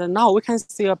 And now we can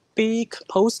see a big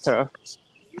poster.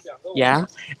 Yeah.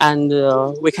 And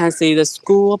we can see the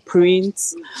school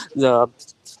prints the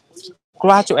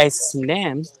graduate's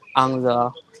name on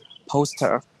the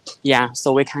poster. Yeah.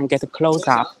 So we can get a close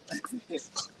up.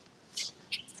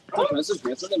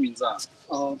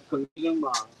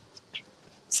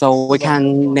 So we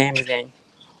can name them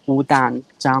Wu Dan,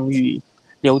 Zhang Yu,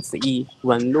 Liu Ziyi,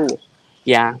 Wen Lu.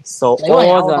 Yeah, so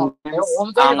all the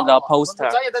names on the poster.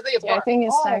 Yeah, I think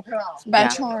it's like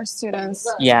bachelor students.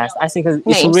 Yes, I think it's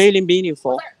Names. really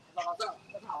meaningful.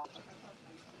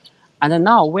 And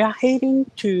now we are heading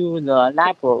to the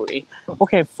library.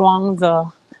 Okay, from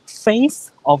the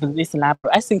face of this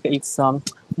library, I think it's a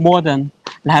modern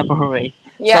library.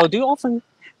 Yeah. So do you often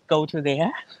go to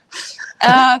there?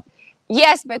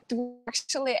 Yes, but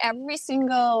actually every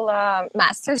single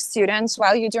master students,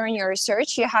 while you're doing your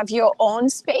research, you have your own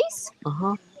space.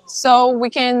 Uh-huh. So we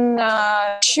can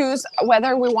choose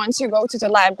whether we want to go to the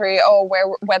library or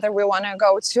whether we want to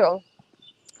go to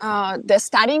the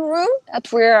studying room that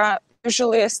we're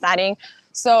usually studying.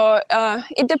 So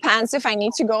it depends if I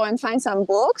need to go and find some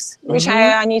books, which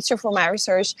I need to for my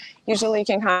research. Usually you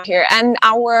can come here. And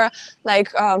our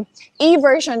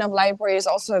e-version of library is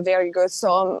also very good.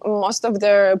 So most of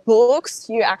the books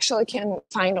you actually can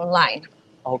find online.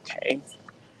 Okay.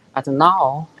 And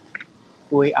now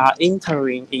we are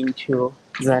entering into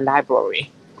the library.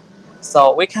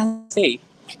 So we can see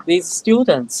these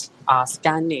students are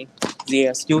scanning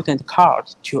their student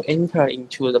card to enter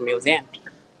into the museum.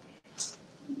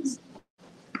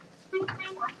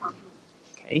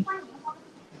 Okay.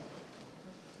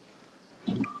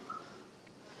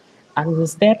 And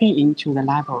stepping into the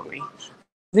library.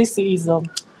 This is a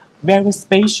very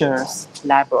spacious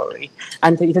library,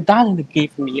 and it doesn't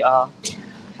give me a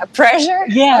Pressure?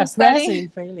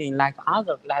 pleasant feeling like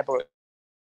other libraries.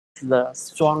 The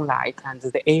strong light and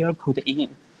the air put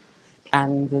in,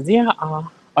 and there are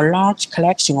a large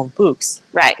collection of books.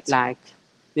 Right. Like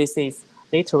this is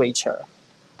literature,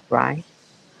 right?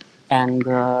 And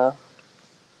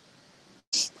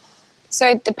So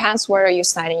it depends where you're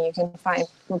studying. You can find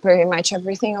pretty much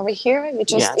everything over here. You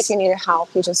just, if you need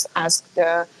help, you just ask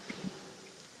the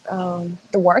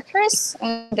workers,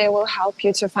 and they will help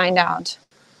you to find out.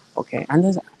 okay,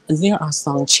 and there are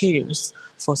some chairs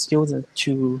for students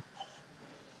to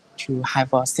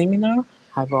have a seminar,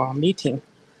 have a meeting,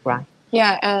 right?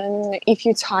 Yeah, and if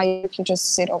you're tired, you can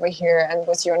just sit over here and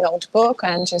with your notebook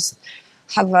and just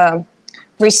have a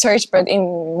research, but in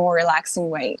more relaxing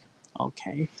way.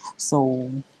 Okay, so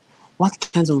what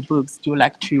kinds of books do you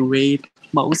like to read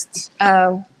most?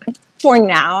 For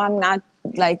now, I'm not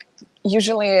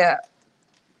usually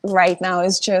right now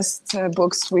it's just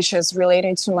books which is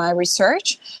related to my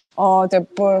research or the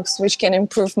books which can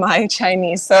improve my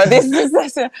Chinese. So this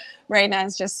is right now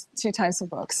it's just two types of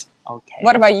books. Okay.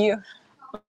 What about you?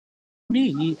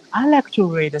 Me, I like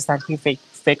to read scientific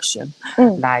fiction,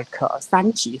 like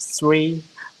Sanji, Three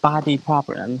Body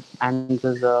Problem, and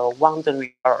The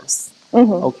Wandering Earth.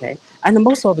 Okay, and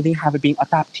most of them have been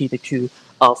adapted to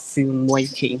film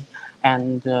making,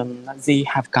 and they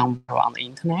have gone viral on the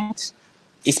internet,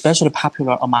 especially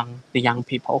popular among the young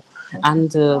people. And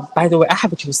by the way, I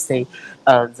have to say,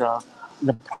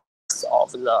 the parts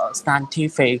of the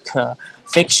scientific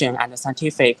fiction and the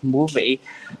scientific movie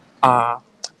are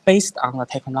based on the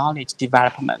technology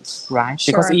development, right?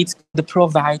 Sure. Because it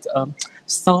provides a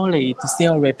solid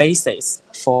theory basis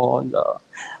for the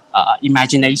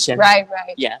imagination. Right.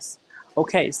 Yes.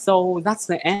 Okay, so that's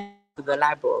the end of the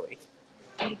library.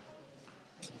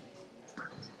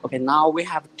 Okay, now we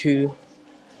have to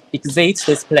exit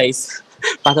this place,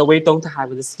 but we don't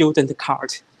have the student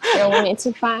card. So we need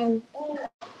to find.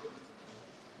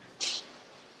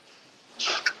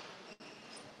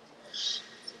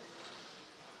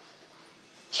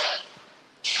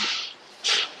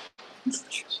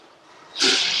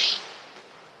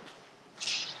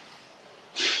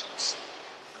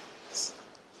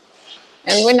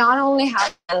 And we not only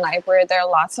have a library, there are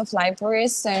lots of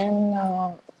libraries in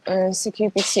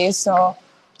CQBC. So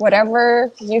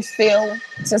whatever you feel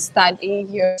to study,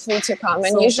 you're free to come.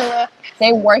 And usually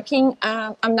they're working,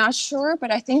 I'm not sure, but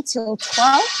I think till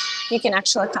 12, you can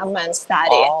actually come and study.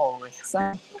 Oh,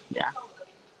 So yeah.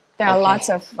 there are lots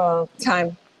of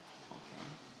time.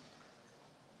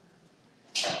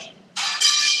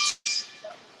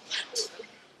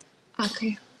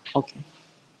 Okay. Okay.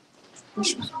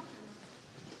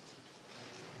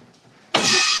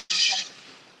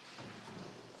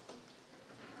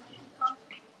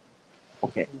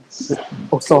 Okay.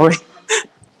 Oh, sorry.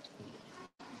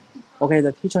 Okay,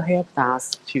 the teacher helped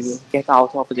us to get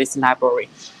out of this library.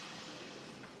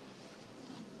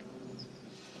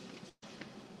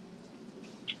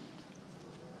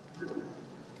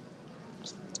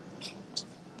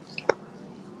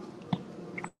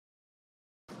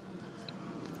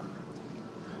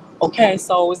 Okay,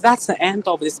 so that's the end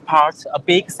of this part. A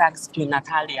big thanks to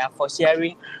Natalia for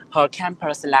sharing her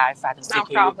campus life at No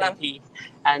problem. CQUPT,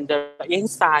 and the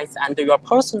insights and your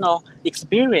personal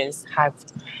experience have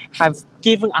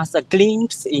given us a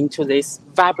glimpse into this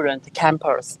vibrant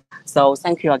campus. So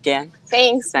thank you again.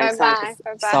 Thanks. Thanks. Bye-bye.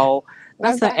 Bye-bye. So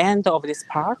that's the Bye-bye. end of this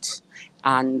part.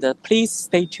 And please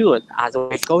stay tuned as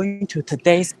we're going to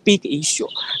today's big issue,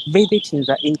 visiting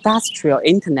the industrial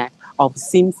internet of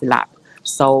Sims Lab.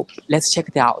 So let's check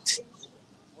it out.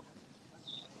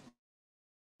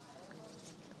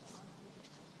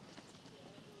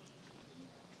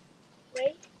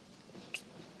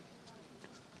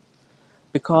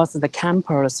 Because the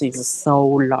campus is so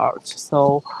large,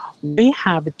 so we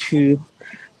have to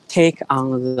take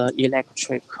on the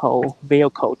electrical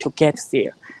vehicle to get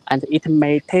there, and it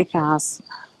may take us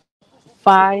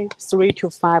 3 to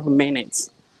 5 minutes.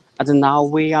 And now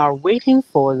we are waiting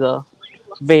for the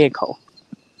vehicle.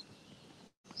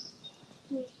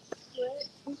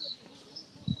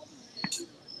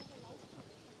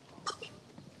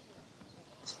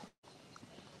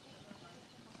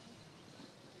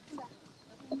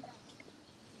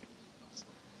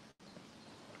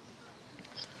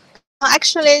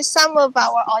 Actually, some of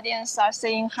our audience are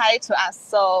saying hi to us,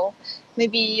 so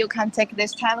maybe you can take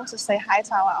this time to say hi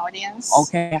to our audience.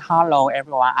 Okay, hello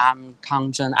everyone. I'm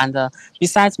Kang, and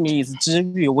besides me is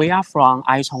Zhiyu. We are from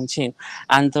iChongqing,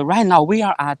 and right now we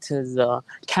are at the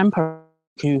campus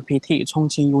QPT,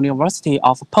 Chongqing University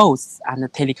of Posts and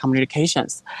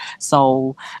Telecommunications.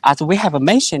 So, as we have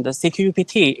mentioned, the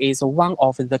CQPT is one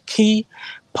of the key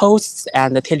posts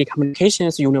and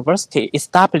telecommunications university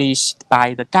established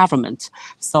by the government.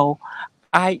 So,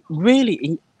 I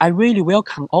really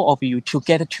welcome all of you to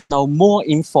get to know more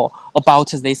info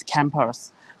about this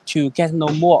campus, to get to know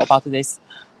more about this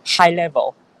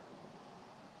high-level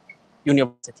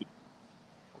university.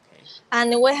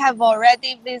 And we have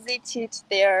already visited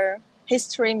their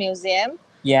history museum.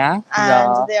 Yeah.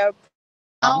 And their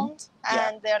playground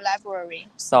and their library.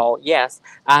 So yes,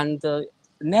 and the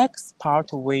next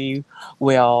part we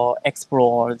will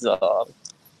explore the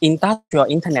industrial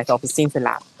internet of Things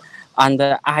Lab. And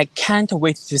I can't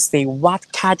wait to see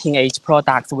what cutting-edge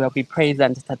products will be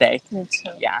present today. Me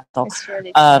too. Yeah, so It's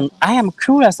really I am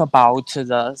curious about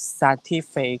the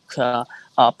scientific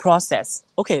process.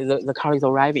 Okay, the car is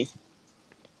arriving.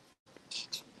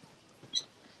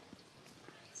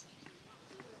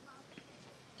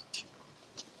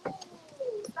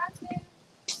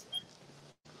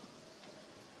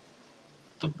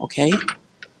 Okay,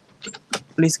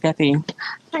 please get in.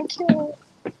 Thank you.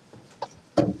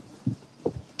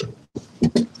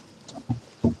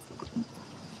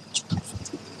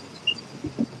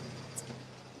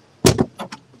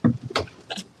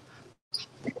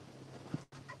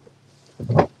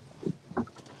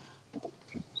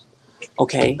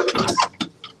 Okay.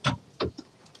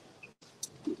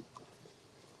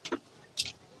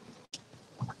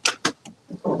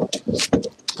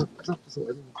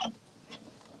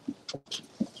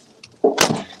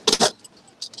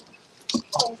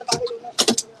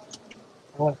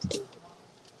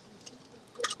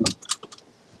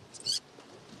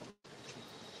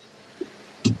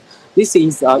 This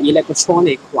is an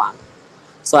electronic one,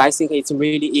 so I think it's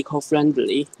really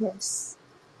eco-friendly. Yes.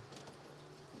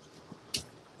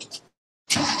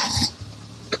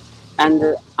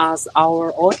 And as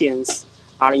our audience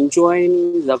are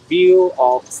enjoying the view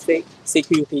of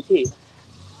CQPT,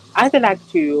 I'd like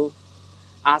to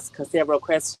ask several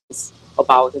questions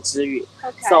about Zhiyu.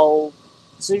 Okay. So,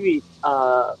 Zhiyu,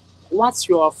 what's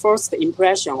your first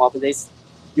impression of this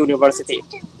university?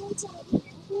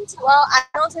 Well, I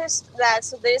noticed that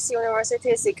this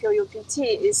university,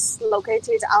 CQUPT, is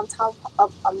located on top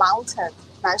of a mountain,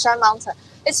 Nanshan Mountain.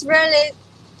 It's really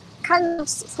kind of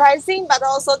surprising, but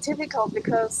also typical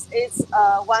because it's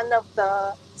one of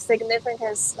the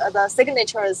the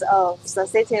signatures of the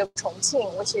city of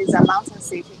Chongqing, which is a mountain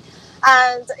city.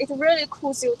 And it really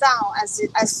cools you down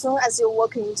as soon as you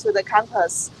walk into the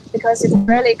campus because it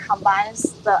really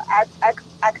combines the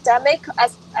academic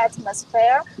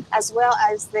atmosphere as well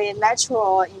as the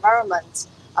natural environment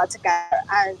together.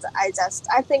 And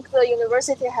I think the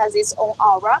university has its own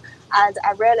aura, and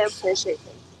I really appreciate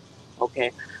it.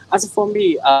 Okay. As for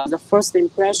me, the first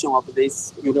impression of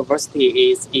this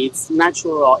university is its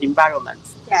natural environment.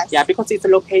 Yes. Yeah, because it's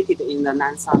located in the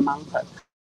Nanshan Mountain.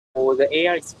 So the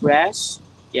air is fresh.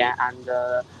 Yeah,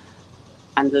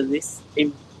 and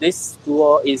this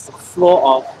school is full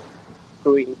of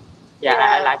green. Yeah,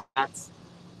 I Yeah. like that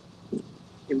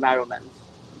environment.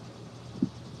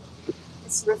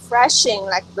 It's refreshing,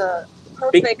 like the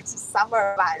perfect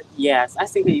summer vibe. Yes, I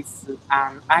think it's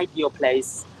an ideal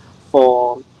place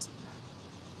for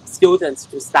students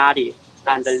to study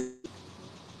and Yes. live.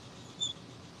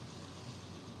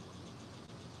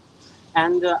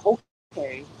 And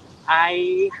okay,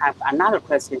 I have another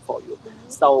question for you.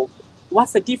 So,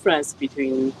 what's the difference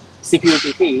between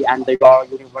CQUPT and your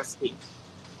university?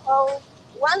 Well,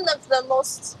 one of the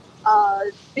most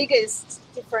biggest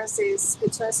differences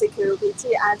between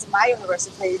CQUPT and my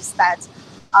university is that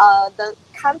the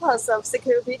campus of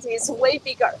CQUPT is way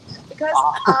bigger because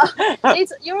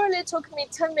it usually took me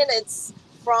 10 minutes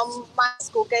from my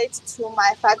school gate to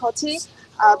my faculty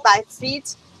by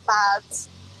feet, but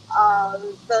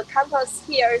the campus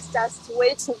here is just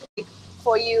way too big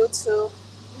for you to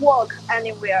walk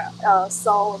anywhere.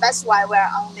 So that's why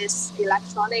we're on this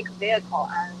electronic vehicle,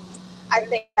 and I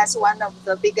think that's one of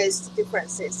the biggest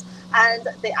differences. And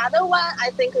the other one,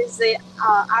 I think, is the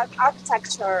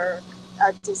architecture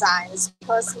designs,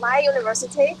 because my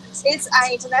university is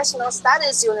an international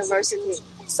studies university.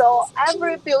 So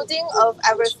every building of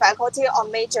every faculty or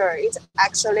major, it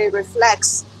actually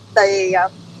reflects the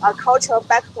cultural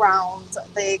background,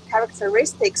 the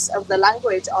characteristics of the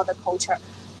language or the culture.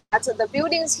 But the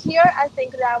buildings here, I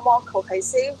think they are more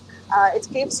cohesive. It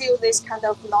gives you this kind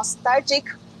of nostalgic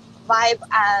vibe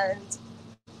and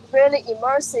really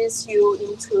immerses you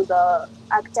into the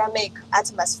academic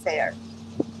atmosphere.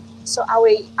 So are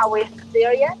we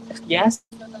there yet? Yes.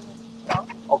 No.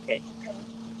 Okay.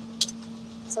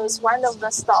 So it's one of the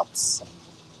stops.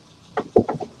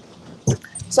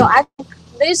 So I think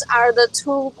these are the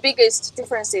two biggest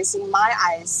differences in my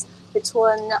eyes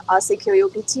between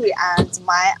CQUPT and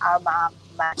my alma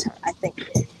mater, I think.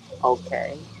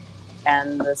 Okay.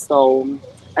 And so,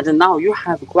 and now you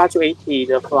have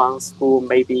graduated from school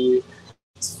maybe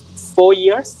 4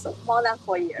 years? More than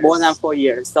 4 years. More than 4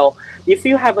 years. So, if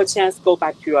you have a chance to go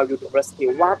back to your university,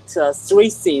 what three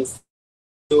things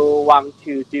you want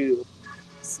to do?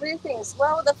 Three things.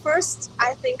 Well, the first,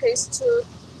 I think, is to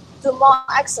do more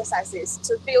exercises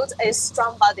to build a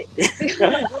strong body.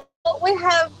 We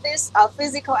have these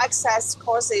physical access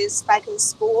courses back in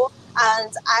school,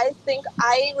 and I think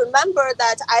I remember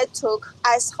that I took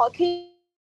ice hockey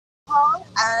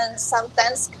and some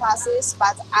dance classes,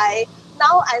 but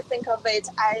now I think of it,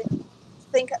 I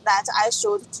think that I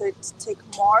should take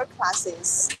more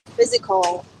classes,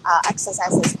 physical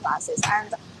exercises classes.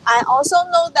 And I also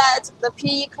know that the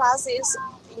PE classes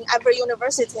in every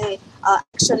university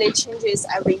actually changes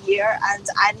every year. And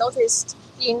I noticed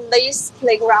in this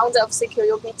playground of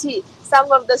CQUPT,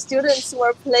 some of the students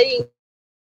were playing.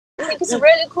 I think it's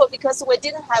really cool because we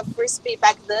didn't have frisbee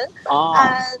back then.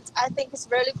 And I think it's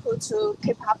really cool to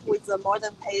keep up with the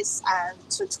modern pace and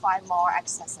to try more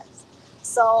exercises.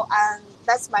 So, and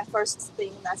that's my first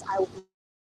thing that I would do.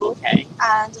 Okay.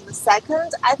 And the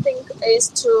second, I think, is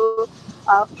to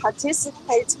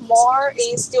participate more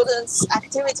in students'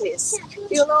 activities.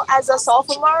 You know, as a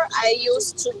sophomore, I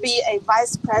used to be a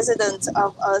vice president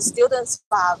of a students'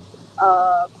 club.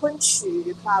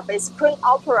 Kunqu club is Kun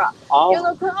Opera. Oh. You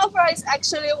know, Kun Opera is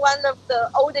actually one of the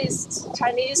oldest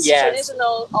Chinese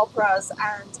traditional operas,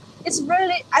 and it's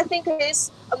really, I think it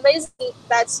is amazing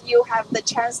that you have the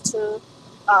chance to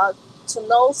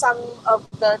know some of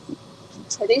the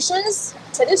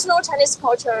traditional Chinese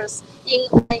cultures in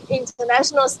an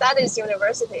international studies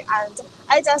university. And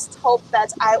I just hope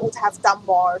that I would have done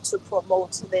more to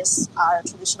promote this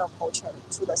traditional culture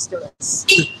to the students.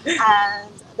 And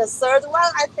the third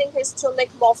one, I think, is to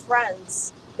make more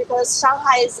friends, because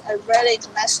Shanghai is a really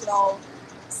international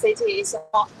city. It's a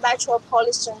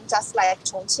metropolitan just like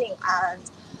Chongqing. And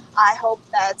I hope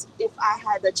that if I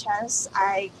had the chance,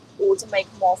 I would make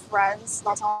more friends,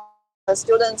 not only the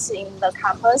students in the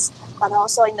campus, but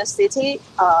also in the city,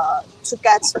 to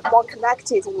get more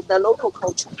connected with the local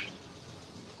culture.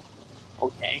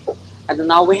 Okay. And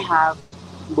now we have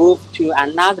moved to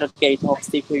another gate of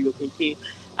CQUPT,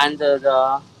 and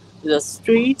the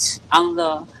street on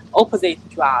the opposite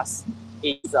to us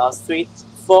is a street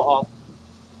full of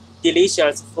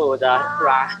delicious food,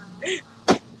 right?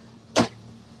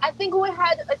 I think we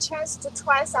had a chance to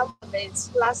try some of it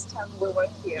last time we were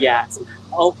here. Yes.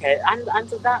 Okay. And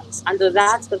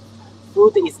that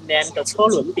food is named 车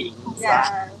轮饼.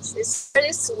 Yes, it's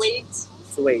really sweet.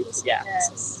 sweet. Yeah.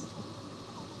 Yes.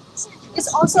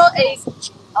 It's also a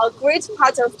great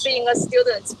part of being a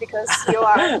student because you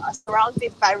are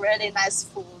surrounded by really nice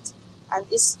food and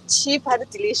it's cheap and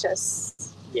delicious.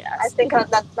 Yes. I think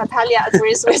that Natalia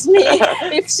agrees with me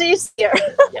if she's here.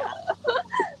 Yeah.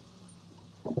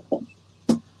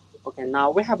 Okay,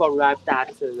 now we have arrived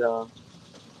at the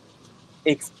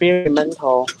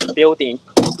experimental building.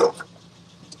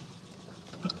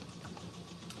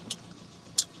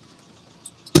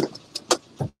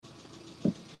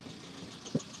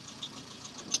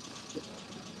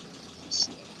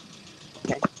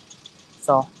 Okay,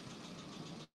 so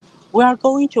we are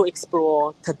going to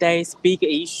explore today's big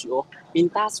issue,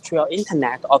 industrial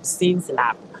Internet of Things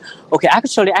lab. Okay,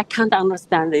 actually, I can't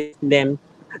understand the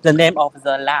name of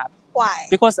the lab Why?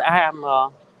 because I am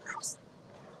a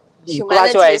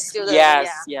Humanities graduate. student. Yes,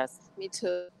 Yeah. yes. Me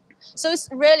too. So it's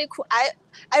really cool. I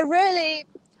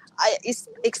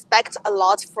expect a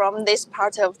lot from this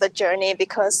part of the journey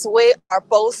because we are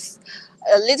both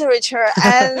literature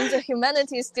and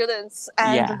humanities students,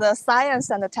 and Yeah. the science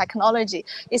and the technology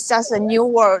is just a new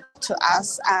world to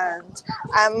us. And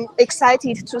I'm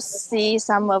excited to see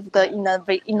some of the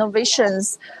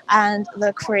innovations and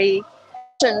the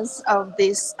creations of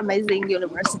this amazing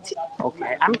university.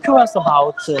 Okay, I'm curious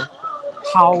about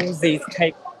how these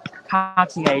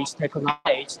cutting-edge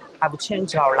technology have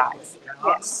changed our lives.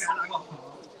 Yes.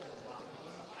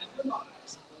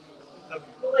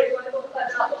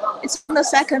 It's on the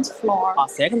second floor. On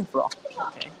second floor.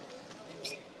 Okay.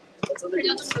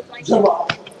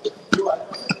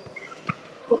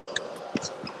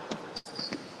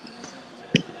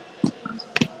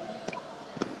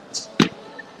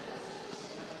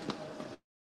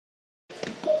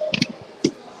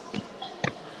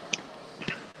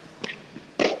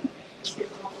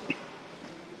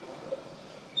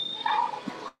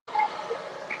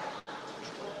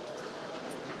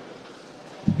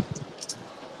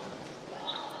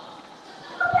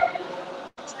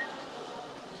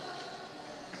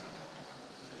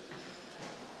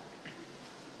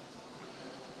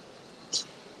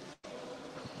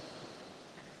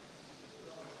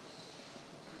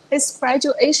 It's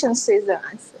graduation season,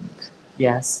 I think.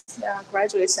 Yes. There are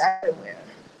graduates everywhere.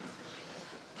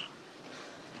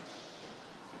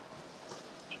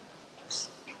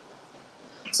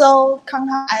 So, Kang,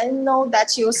 I know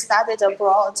that you studied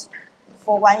abroad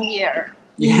for 1 year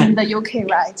in the UK,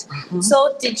 right? Mm-hmm.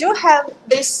 So, did you have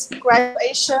this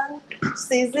graduation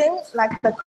season, like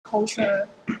the culture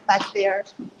back there?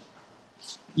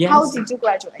 Yes. How did you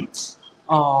graduate?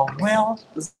 Well,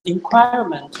 the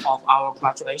requirement of our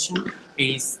graduation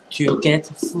is to get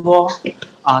 4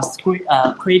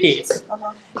 credits,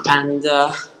 and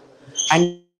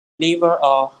I deliver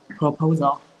a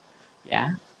proposal.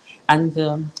 Yeah,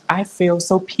 and I feel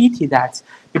so pity that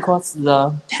because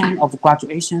the time of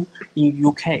graduation in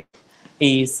UK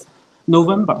is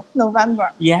November.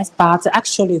 November. Yes, but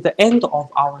actually the end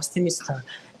of our semester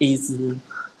is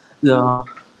the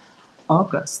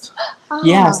August.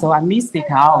 Yeah, so I missed it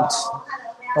out.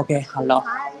 Okay, hello.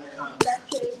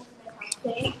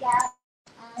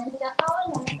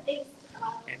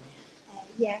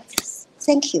 Yes,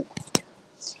 thank you.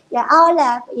 Yeah, our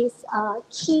lab is a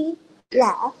key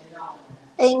lab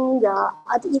in the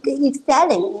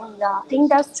excelling in the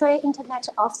industry Internet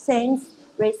of Things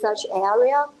research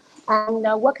area, and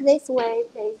work this way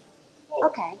is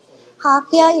okay.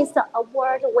 Here is the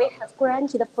award we have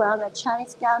granted from the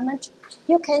Chinese government.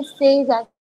 You can see that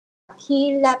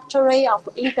key laboratory of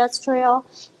industrial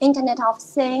Internet of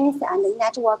Things and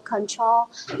network control,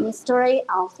 Ministry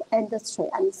of Industry,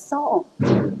 and so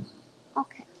on.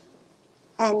 Okay.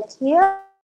 And here,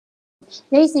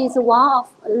 this is one of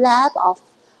a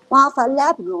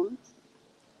lab room.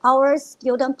 Our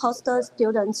postdoc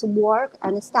students work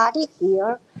and study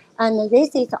here, and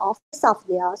this is the office of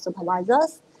their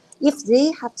supervisors. If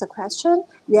they have the question,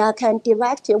 they can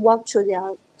directly walk to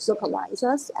their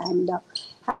supervisors and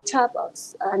have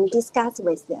troubles and discuss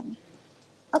with them.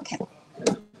 Okay.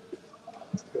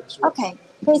 Okay,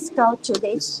 please go to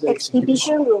this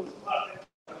exhibition room.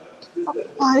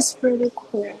 Oh, it's pretty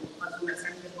cool.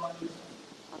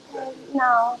 Okay,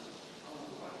 now,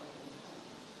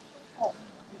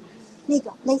 那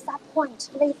个 laser point.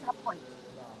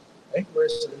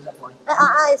 Where's the laser point?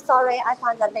 Sorry, I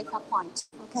found the laser point.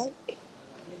 Okay.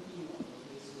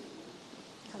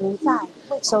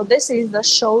 So this is the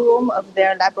showroom of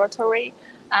their laboratory,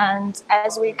 and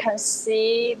as we can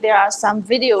see, there are some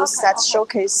videos that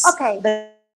showcase the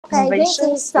innovations.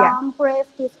 This is some brief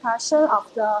discussion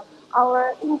of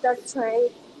our industry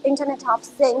Internet of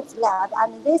Things lab,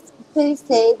 and this please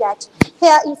say that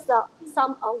here is the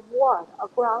some award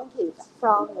granted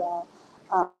from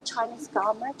the Chinese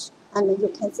government, and you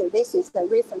can see this is the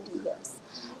recent years.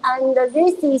 And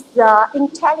this is the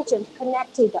intelligent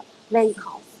connected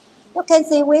vehicles. You can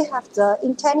see we have the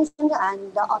intelligent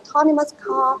and autonomous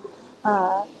car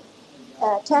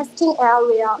testing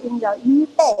area in the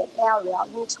Yubei area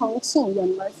in Chongqing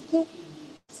University.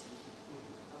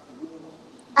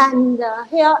 And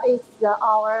here is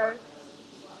our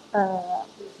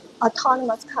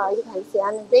autonomous car, you can see,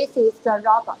 and this is the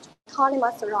robot,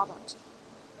 autonomous robot.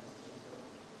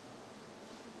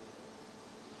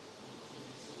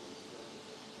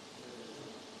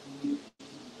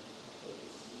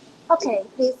 Okay,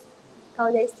 please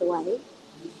go this way.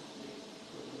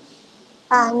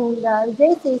 And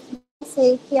this is,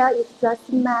 see here is the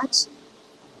smart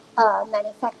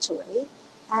manufacturing,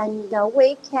 and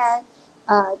we can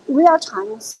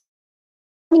real-time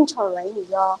monitoring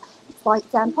the, for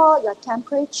example, the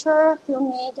temperature,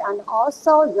 humid, and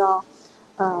also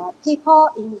the people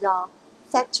in the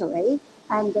factory.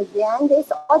 And then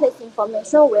all this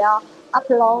information will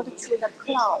upload to the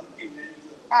cloud.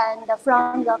 And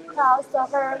from the cloud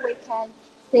server, we can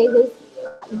see this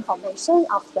information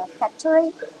of the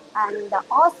factory, and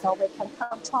also we can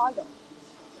control them.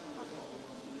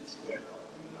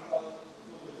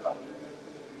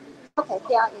 Okay,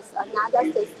 there is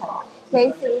another system.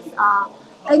 This is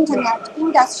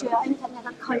industrial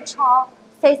internet control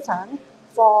system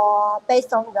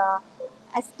based on the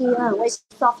SDN, which is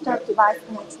software device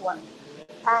network.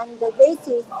 And this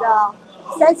is the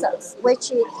sensors which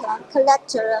can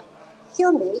collect the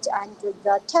humid and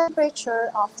the temperature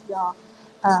of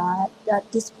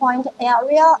this point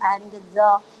area, and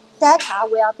the data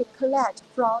will be collected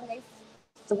from this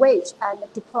switch and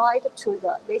deployed to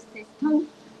this system.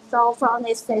 So from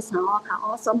this system, I can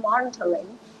also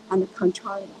monitoring and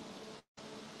controlling.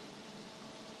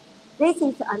 This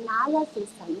is another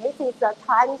system. This is a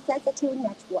time-sensitive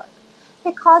network,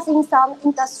 because in some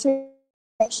industry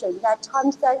that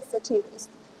time sensitive is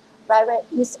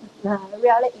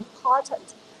really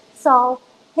important. So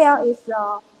here is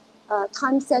the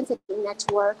time sensitive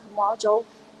network module.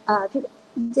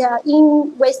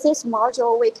 With this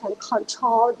module, we can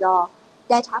control the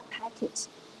data packet.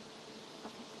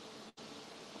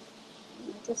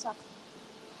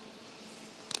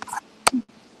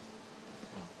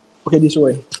 Okay, this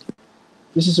way.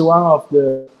 This is one of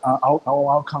the our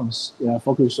outcomes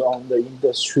focused on the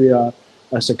industrial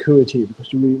security,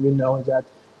 because we know that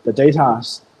the data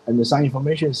and some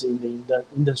information in the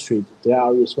industry, they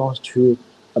are responsible to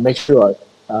make sure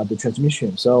the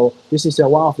transmission. So this is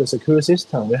one of the security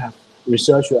system we have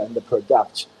researched and the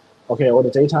product. Okay, all the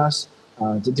data,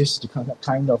 this is the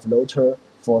kind of router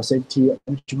for safety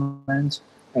management,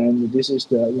 and this is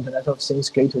the Internet of Things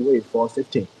gateway for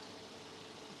safety.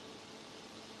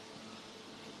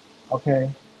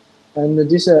 Okay, and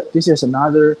this is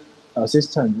another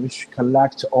system which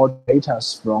collects all data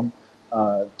from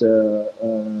the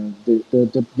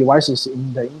devices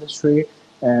in the industry,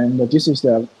 and this is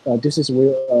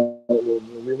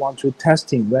we want to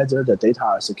testing whether the data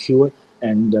are secure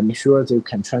and make sure they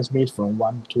can transmit from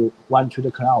one to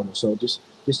the cloud. So this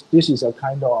is a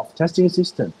kind of testing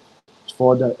system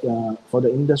for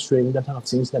the industry Internet of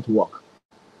Things network.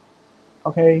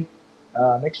 Okay,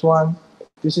 next one.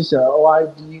 This is a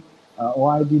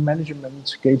OID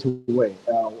management gateway,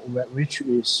 which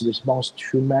is responsible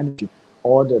to manage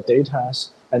all the data,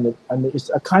 and it's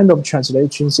a kind of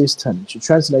translation system to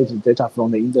translate the data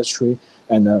from the industry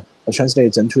and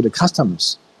translate them to the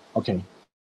customers. Okay.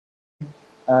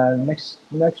 Next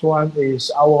one is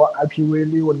our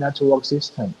IPv6 network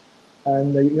system,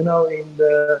 and in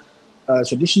the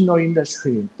traditional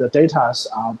industry, the data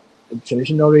are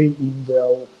traditionally in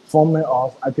the format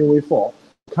of IPv4.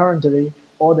 Currently,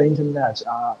 all the internet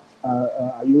are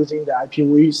using the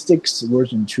IPv6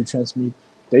 version to transmit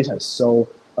data. So,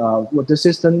 what this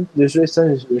system is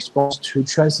responsible to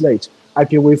translate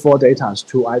IPv4 data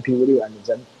to IPv6 and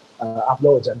then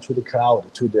upload them to the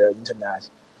cloud, to the internet.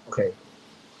 Okay.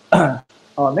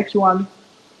 Next one,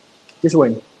 this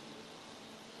one.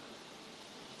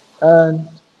 And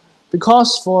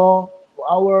because for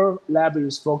our lab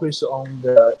is focused on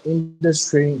the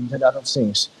industry Internet of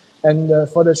Things, and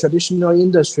for the traditional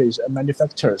industries and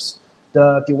manufacturers,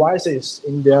 the devices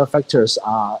in their factories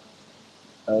are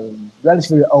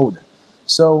relatively old.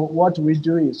 So what we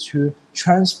do is to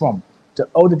transform the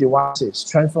old devices,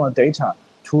 transform data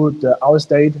to the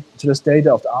state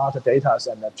of the art data,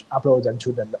 and upload them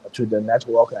to the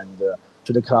network and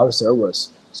to the cloud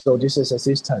servers. So this is a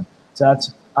system that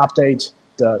updates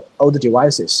the old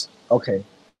devices. Okay.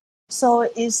 So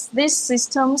is this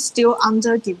system still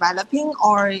under developing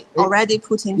or already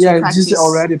put into Yeah, practice? this is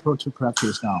already put to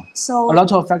practice now. So A lot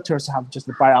of factors have just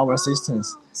buy our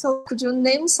assistance. So could you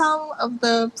name some of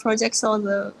the projects or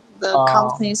the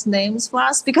companies' names for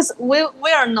us? Because we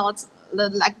are not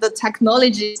the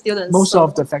technology students. Most so.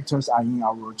 of the factors are in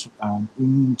our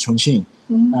in Chongqing,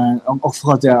 and of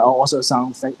course there are also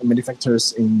some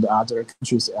manufacturers in the other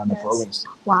countries and the province.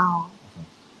 Wow,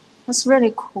 that's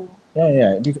really cool.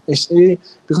 Yeah,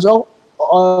 because our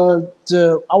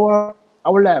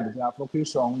lab, they are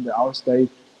focused on the outstate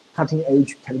cutting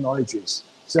edge technologies.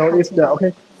 So if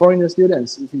the foreign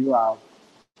students, if you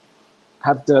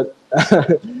have the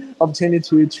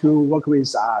opportunity to work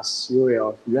with us, you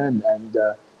will learn and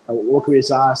work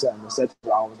with us and set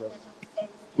around.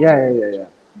 Yeah.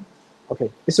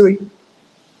 Okay, sorry.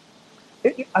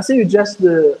 I see you just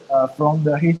from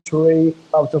the history.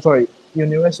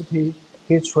 University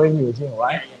History Museum,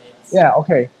 right? Yeah.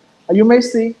 Okay. You may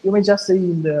just see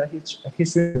in the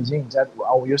history museum that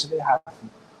our university have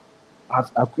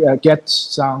get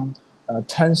some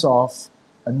tons of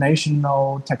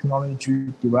national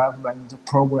technology development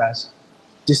progress.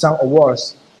 These some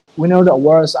awards. We know the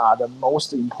awards are the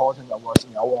most important awards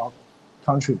in our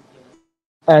country,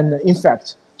 and in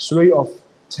fact, 3 of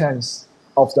 10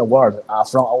 of the awards are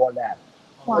from our lab.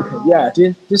 Wow. Yeah,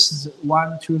 this is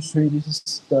 1, 2, 3. This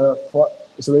is the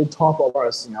 3 top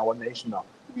awards in our national.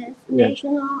 Yes,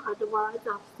 National Awards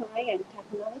of Science and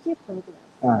Technology Program.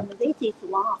 And this is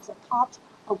one of the top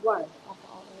awards of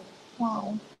our.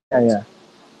 Wow. Yeah.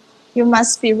 You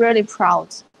must be really proud.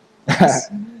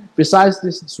 Besides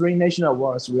these 3 national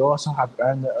awards, we also have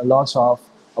earned a lot of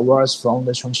awards from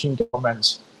the Chongqing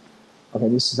government. Okay,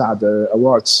 these are the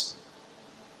awards.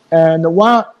 And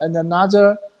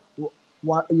another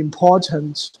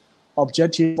important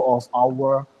objective of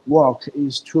our work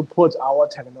is to put our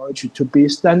technology to be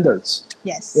standards.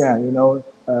 Yes. Yeah,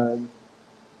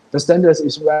 the standards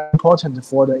is very important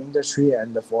for the industry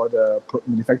and for the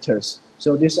manufacturers.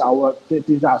 So these are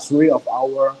 3 of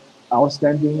our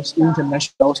outstanding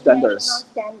international standards.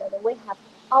 We have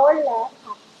our lab.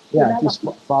 Yeah, this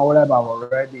for our lab are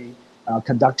already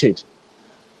conducted.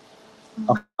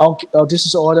 This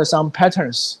is all some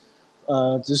patterns.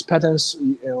 These patterns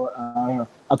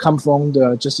come from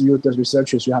the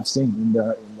researchers you have seen in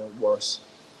the works.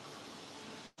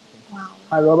 Wow.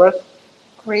 Hi, Robert.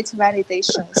 Great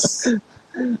validations.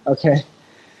 Okay.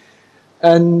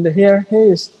 And here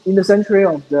is in the center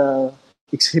of the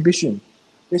exhibition.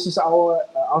 This is our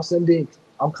outstanding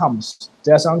outcomes.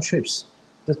 There are some chips.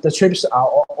 The chips are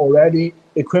already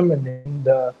equipment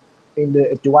in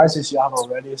the devices you have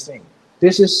already seen.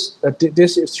 This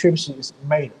chips is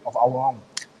made of our own.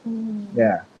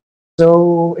 Yeah.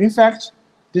 So in fact,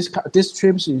 this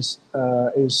chips is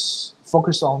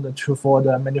focused on for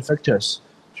the manufacturers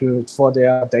for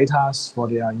their data, for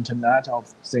their Internet of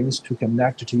Things to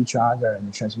connect to each other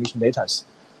and transmission data.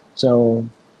 So,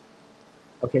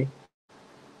 okay.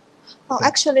 Well,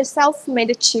 actually,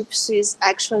 self-made chips is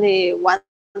actually one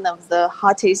of the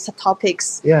hottest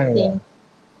topics in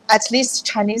at least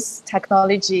Chinese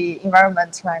technology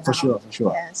environment right now. For sure.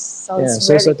 Yes. So it's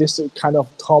really... so this kind of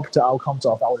top the outcomes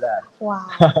of our lab. Wow.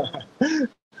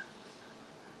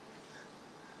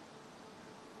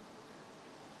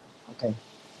 Okay.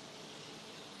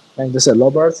 And this is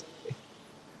Robert.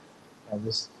 And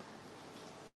this.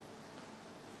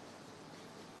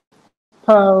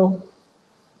 How?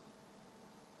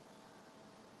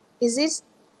 Is it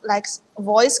like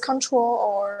voice control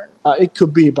or? It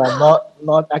could be, but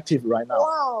not active right now.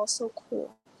 Wow, so cool.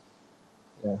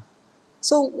 Yeah.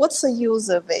 So what's the use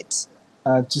of it?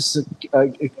 Used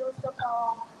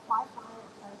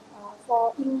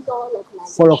for indoor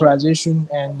localization. For localization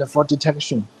and for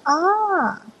detection.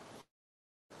 Ah.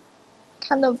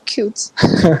 Kind of cute.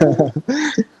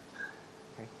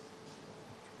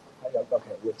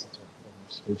 Okay,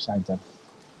 we've signed them.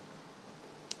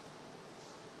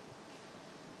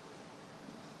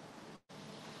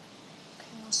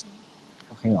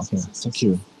 Okay, thank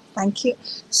you. Thank you.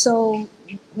 So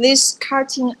this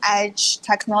cutting edge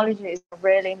technology is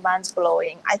really mind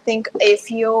blowing. I think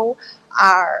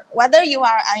whether you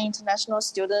are an international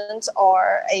student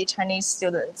or a Chinese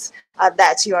student,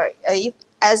 that you are,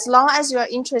 as long as you are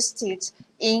interested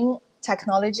in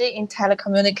technology, in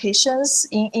telecommunications,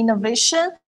 in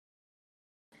innovation,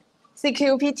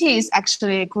 CQUPT is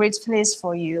actually a great place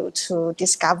for you to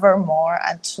discover more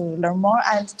and to learn more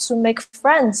and to make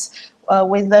friends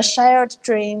with the shared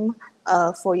dream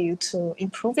for you to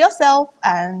improve yourself.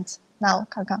 And now,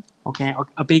 Kang. Okay,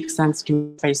 a big thanks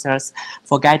to professors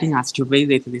for guiding us to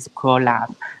visit this cool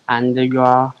lab and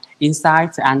your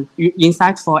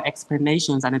insightful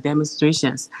explanations and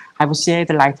demonstrations have shed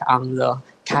light on the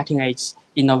cutting-edge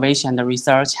innovation and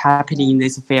research happening in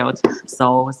this field.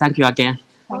 So thank you again.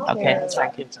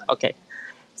 Thank you. Okay.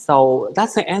 So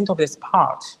that's the end of this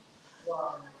part.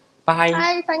 Bye.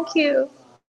 Hi, thank you.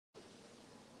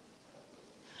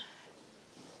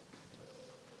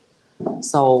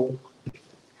 So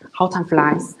how time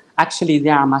flies. Actually,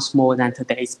 there are much more than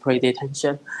today's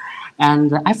presentation.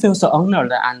 And I feel so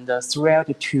honored and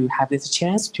thrilled to have this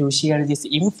chance to share this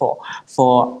info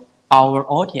for our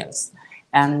audience.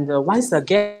 And once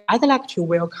again, I'd like to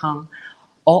welcome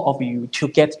all of you to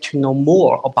get to know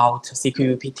more about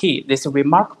CQUPT, this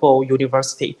remarkable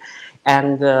university.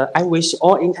 And I wish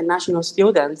all international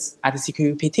students at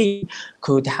CQUPT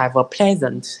could have a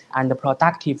pleasant and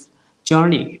productive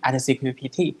journey at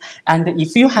CQUPT. And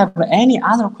if you have any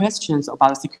other questions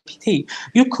about CQUPT,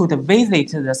 you could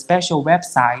visit the special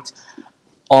website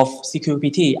of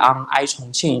CQUPT on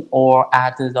iChongqing or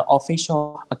at the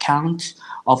official account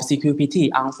of CQUPT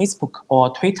on Facebook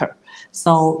or Twitter.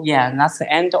 So yeah, that's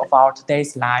the end of our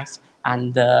today's live,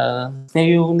 and see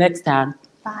you next time.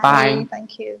 Bye.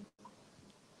 Thank you.